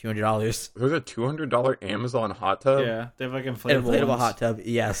like $200. There's a $200 Amazon hot tub? Yeah, they have like An inflatable. inflatable ones. hot tub,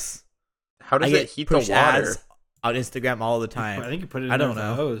 yes. How does I it get heat the push water? ads on Instagram all the I time. think you put it in I there don't with a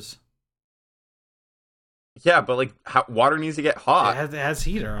know. hose. Yeah, but like water needs to get hot. It has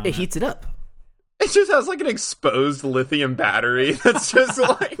heater on It it. heats it up. It just has like an exposed lithium battery that's just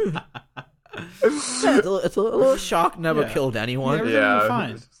like Yeah, it's a little shock, never Yeah. killed anyone. Yeah, everything will be yeah, fine.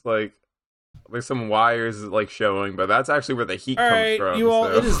 it's just like there's some wires like showing, but that's actually where the heat All comes right, from. you all.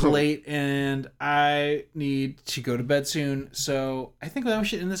 so- It is late, and I need to go to bed soon. So I think that we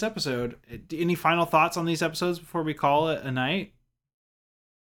should end this episode. Any final thoughts on these episodes before we call it a night?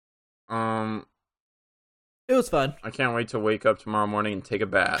 It was fun. I can't wait to wake up tomorrow morning and take a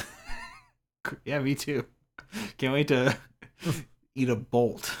bath. Yeah, me too. Can't wait to eat a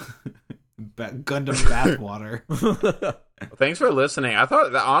bolt. Gundam bathwater. Thanks for listening. I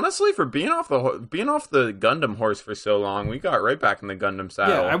thought that honestly, for being off the Gundam horse for so long, we got right back in the Gundam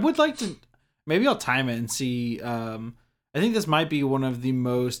saddle. Yeah, I would like to. Maybe I'll time it and see. I think this might be one of the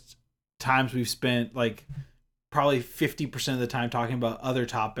most times we've spent, like, probably 50% of the time talking about other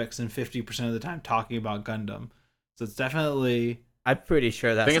topics and 50% of the time talking about Gundam. So it's definitely. I'm pretty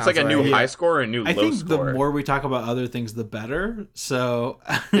sure that I think it's like a sounds new right. high score or a new I low think score. the more we talk about other things, the better. So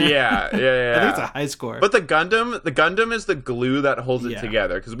yeah. I think it's a high score. But the Gundam is the glue that holds it Yeah.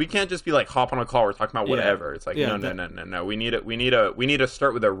 together, because we can't just be like hop on a call. We're talking about Yeah. whatever. It's like Yeah, no. We need to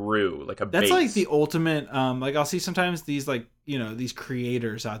start with a roux, like a That's base. like the ultimate. Like I'll see sometimes these these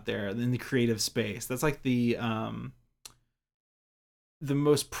creators out there in the creative space. That's like the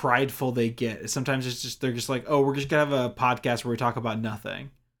most prideful they get. Sometimes it's just they're just like, oh, we're just gonna have a podcast where we talk about nothing,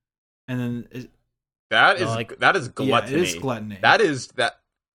 and then that is like- gluttony. yeah, it is gluttony.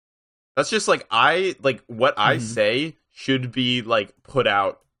 That's just like what I Mhm. say should be like put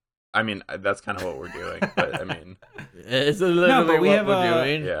out. I mean, that's kind of what we're doing. But I mean, It's literally but we what have we're a-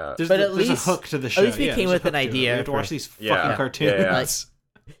 doing. yeah. There's, But at there's least- a hook to the show. least we Yeah, came there's a with an hook to it. idea We have to watch for- these fucking Yeah. cartoons.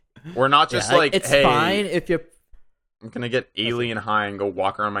 Yeah. We're not just Yeah, like, it's hey, fine if you're. I'm gonna get alien high and go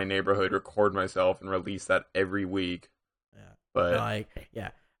walk around my neighborhood, record myself, and release that every week. Yeah. But Like,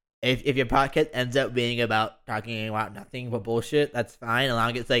 yeah. If your podcast ends up being about talking about nothing but bullshit, that's fine. As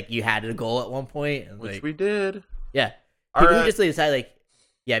long as it's like you had a goal at one point. And which like, we did. yeah. All People who right. just like, decide like,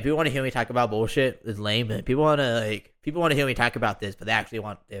 yeah, people want to hear me talk about bullshit is lame. But people want to hear me talk about this, but they actually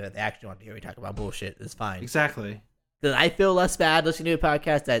want to hear me talk about bullshit. It's fine. Exactly. Because I feel less bad listening to a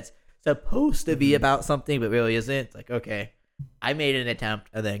podcast that's supposed to Mm-hmm. be about something but really isn't. It's like, okay, I made an attempt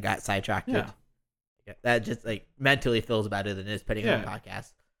and then got sidetracked. Yeah. That just like mentally feels better than just putting on a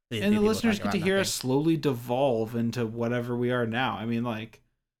podcast. And the listeners get to hear us slowly devolve into whatever we are now. I mean, like,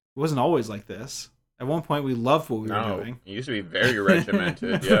 it wasn't always like this. At one point, we loved what we were No, doing. it used to be very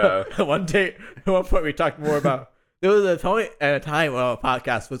regimented. Yeah. At one point we talked more about. There was a point at a time where our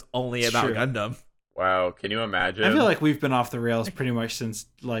podcast was only about True. Gundam. Wow. Can you imagine? I feel like we've been off the rails pretty much since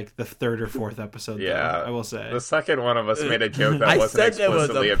like the third or fourth episode. Yeah. though, I will say. the second one of us made a joke that I wasn't said there was a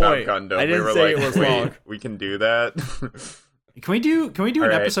explicitly about point. Gundam. I didn't we were say like, it was wait, long. we can do that. Can we do an All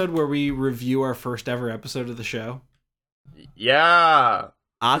right. episode where we review our first ever episode of the show? Yeah.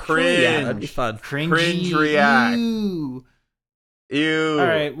 Actually, yeah, that'd be Cringe. fun. Cringy. react. Ew. Ew. All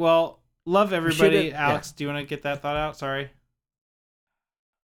right. Well, love everybody. should've- Alex, do you want to get that thought out? Sorry.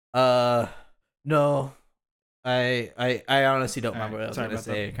 No. I honestly don't All remember right, what I was sorry gonna about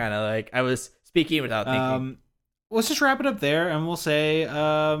say. Kind of like I was speaking without thinking. Let's just wrap it up there, and we'll say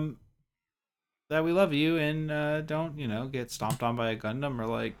that we love you, and don't get stomped on by a Gundam or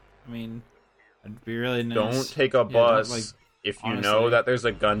like. I mean, it'd be really nice. Don't take a don't, bus like, if you honestly. know that there's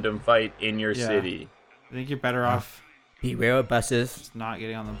a Gundam fight in your Yeah. city. I think you're better off Beware of buses. just not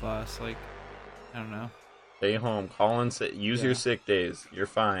getting on the bus. Like, I don't know. Stay home. Call in sick. Use Yeah. your sick days. You're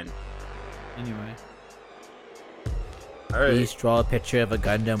fine. Anyway. All right. Please draw a picture of a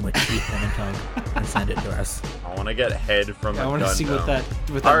Gundam with teeth and a tongue and send it to us. I want to get head from I a want to see what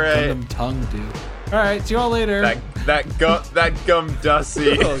Gundam. that All right. Gundam tongue do. All right, see you all later. That gum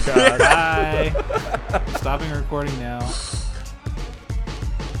Dusty. Oh god. Bye. I'm stopping recording now.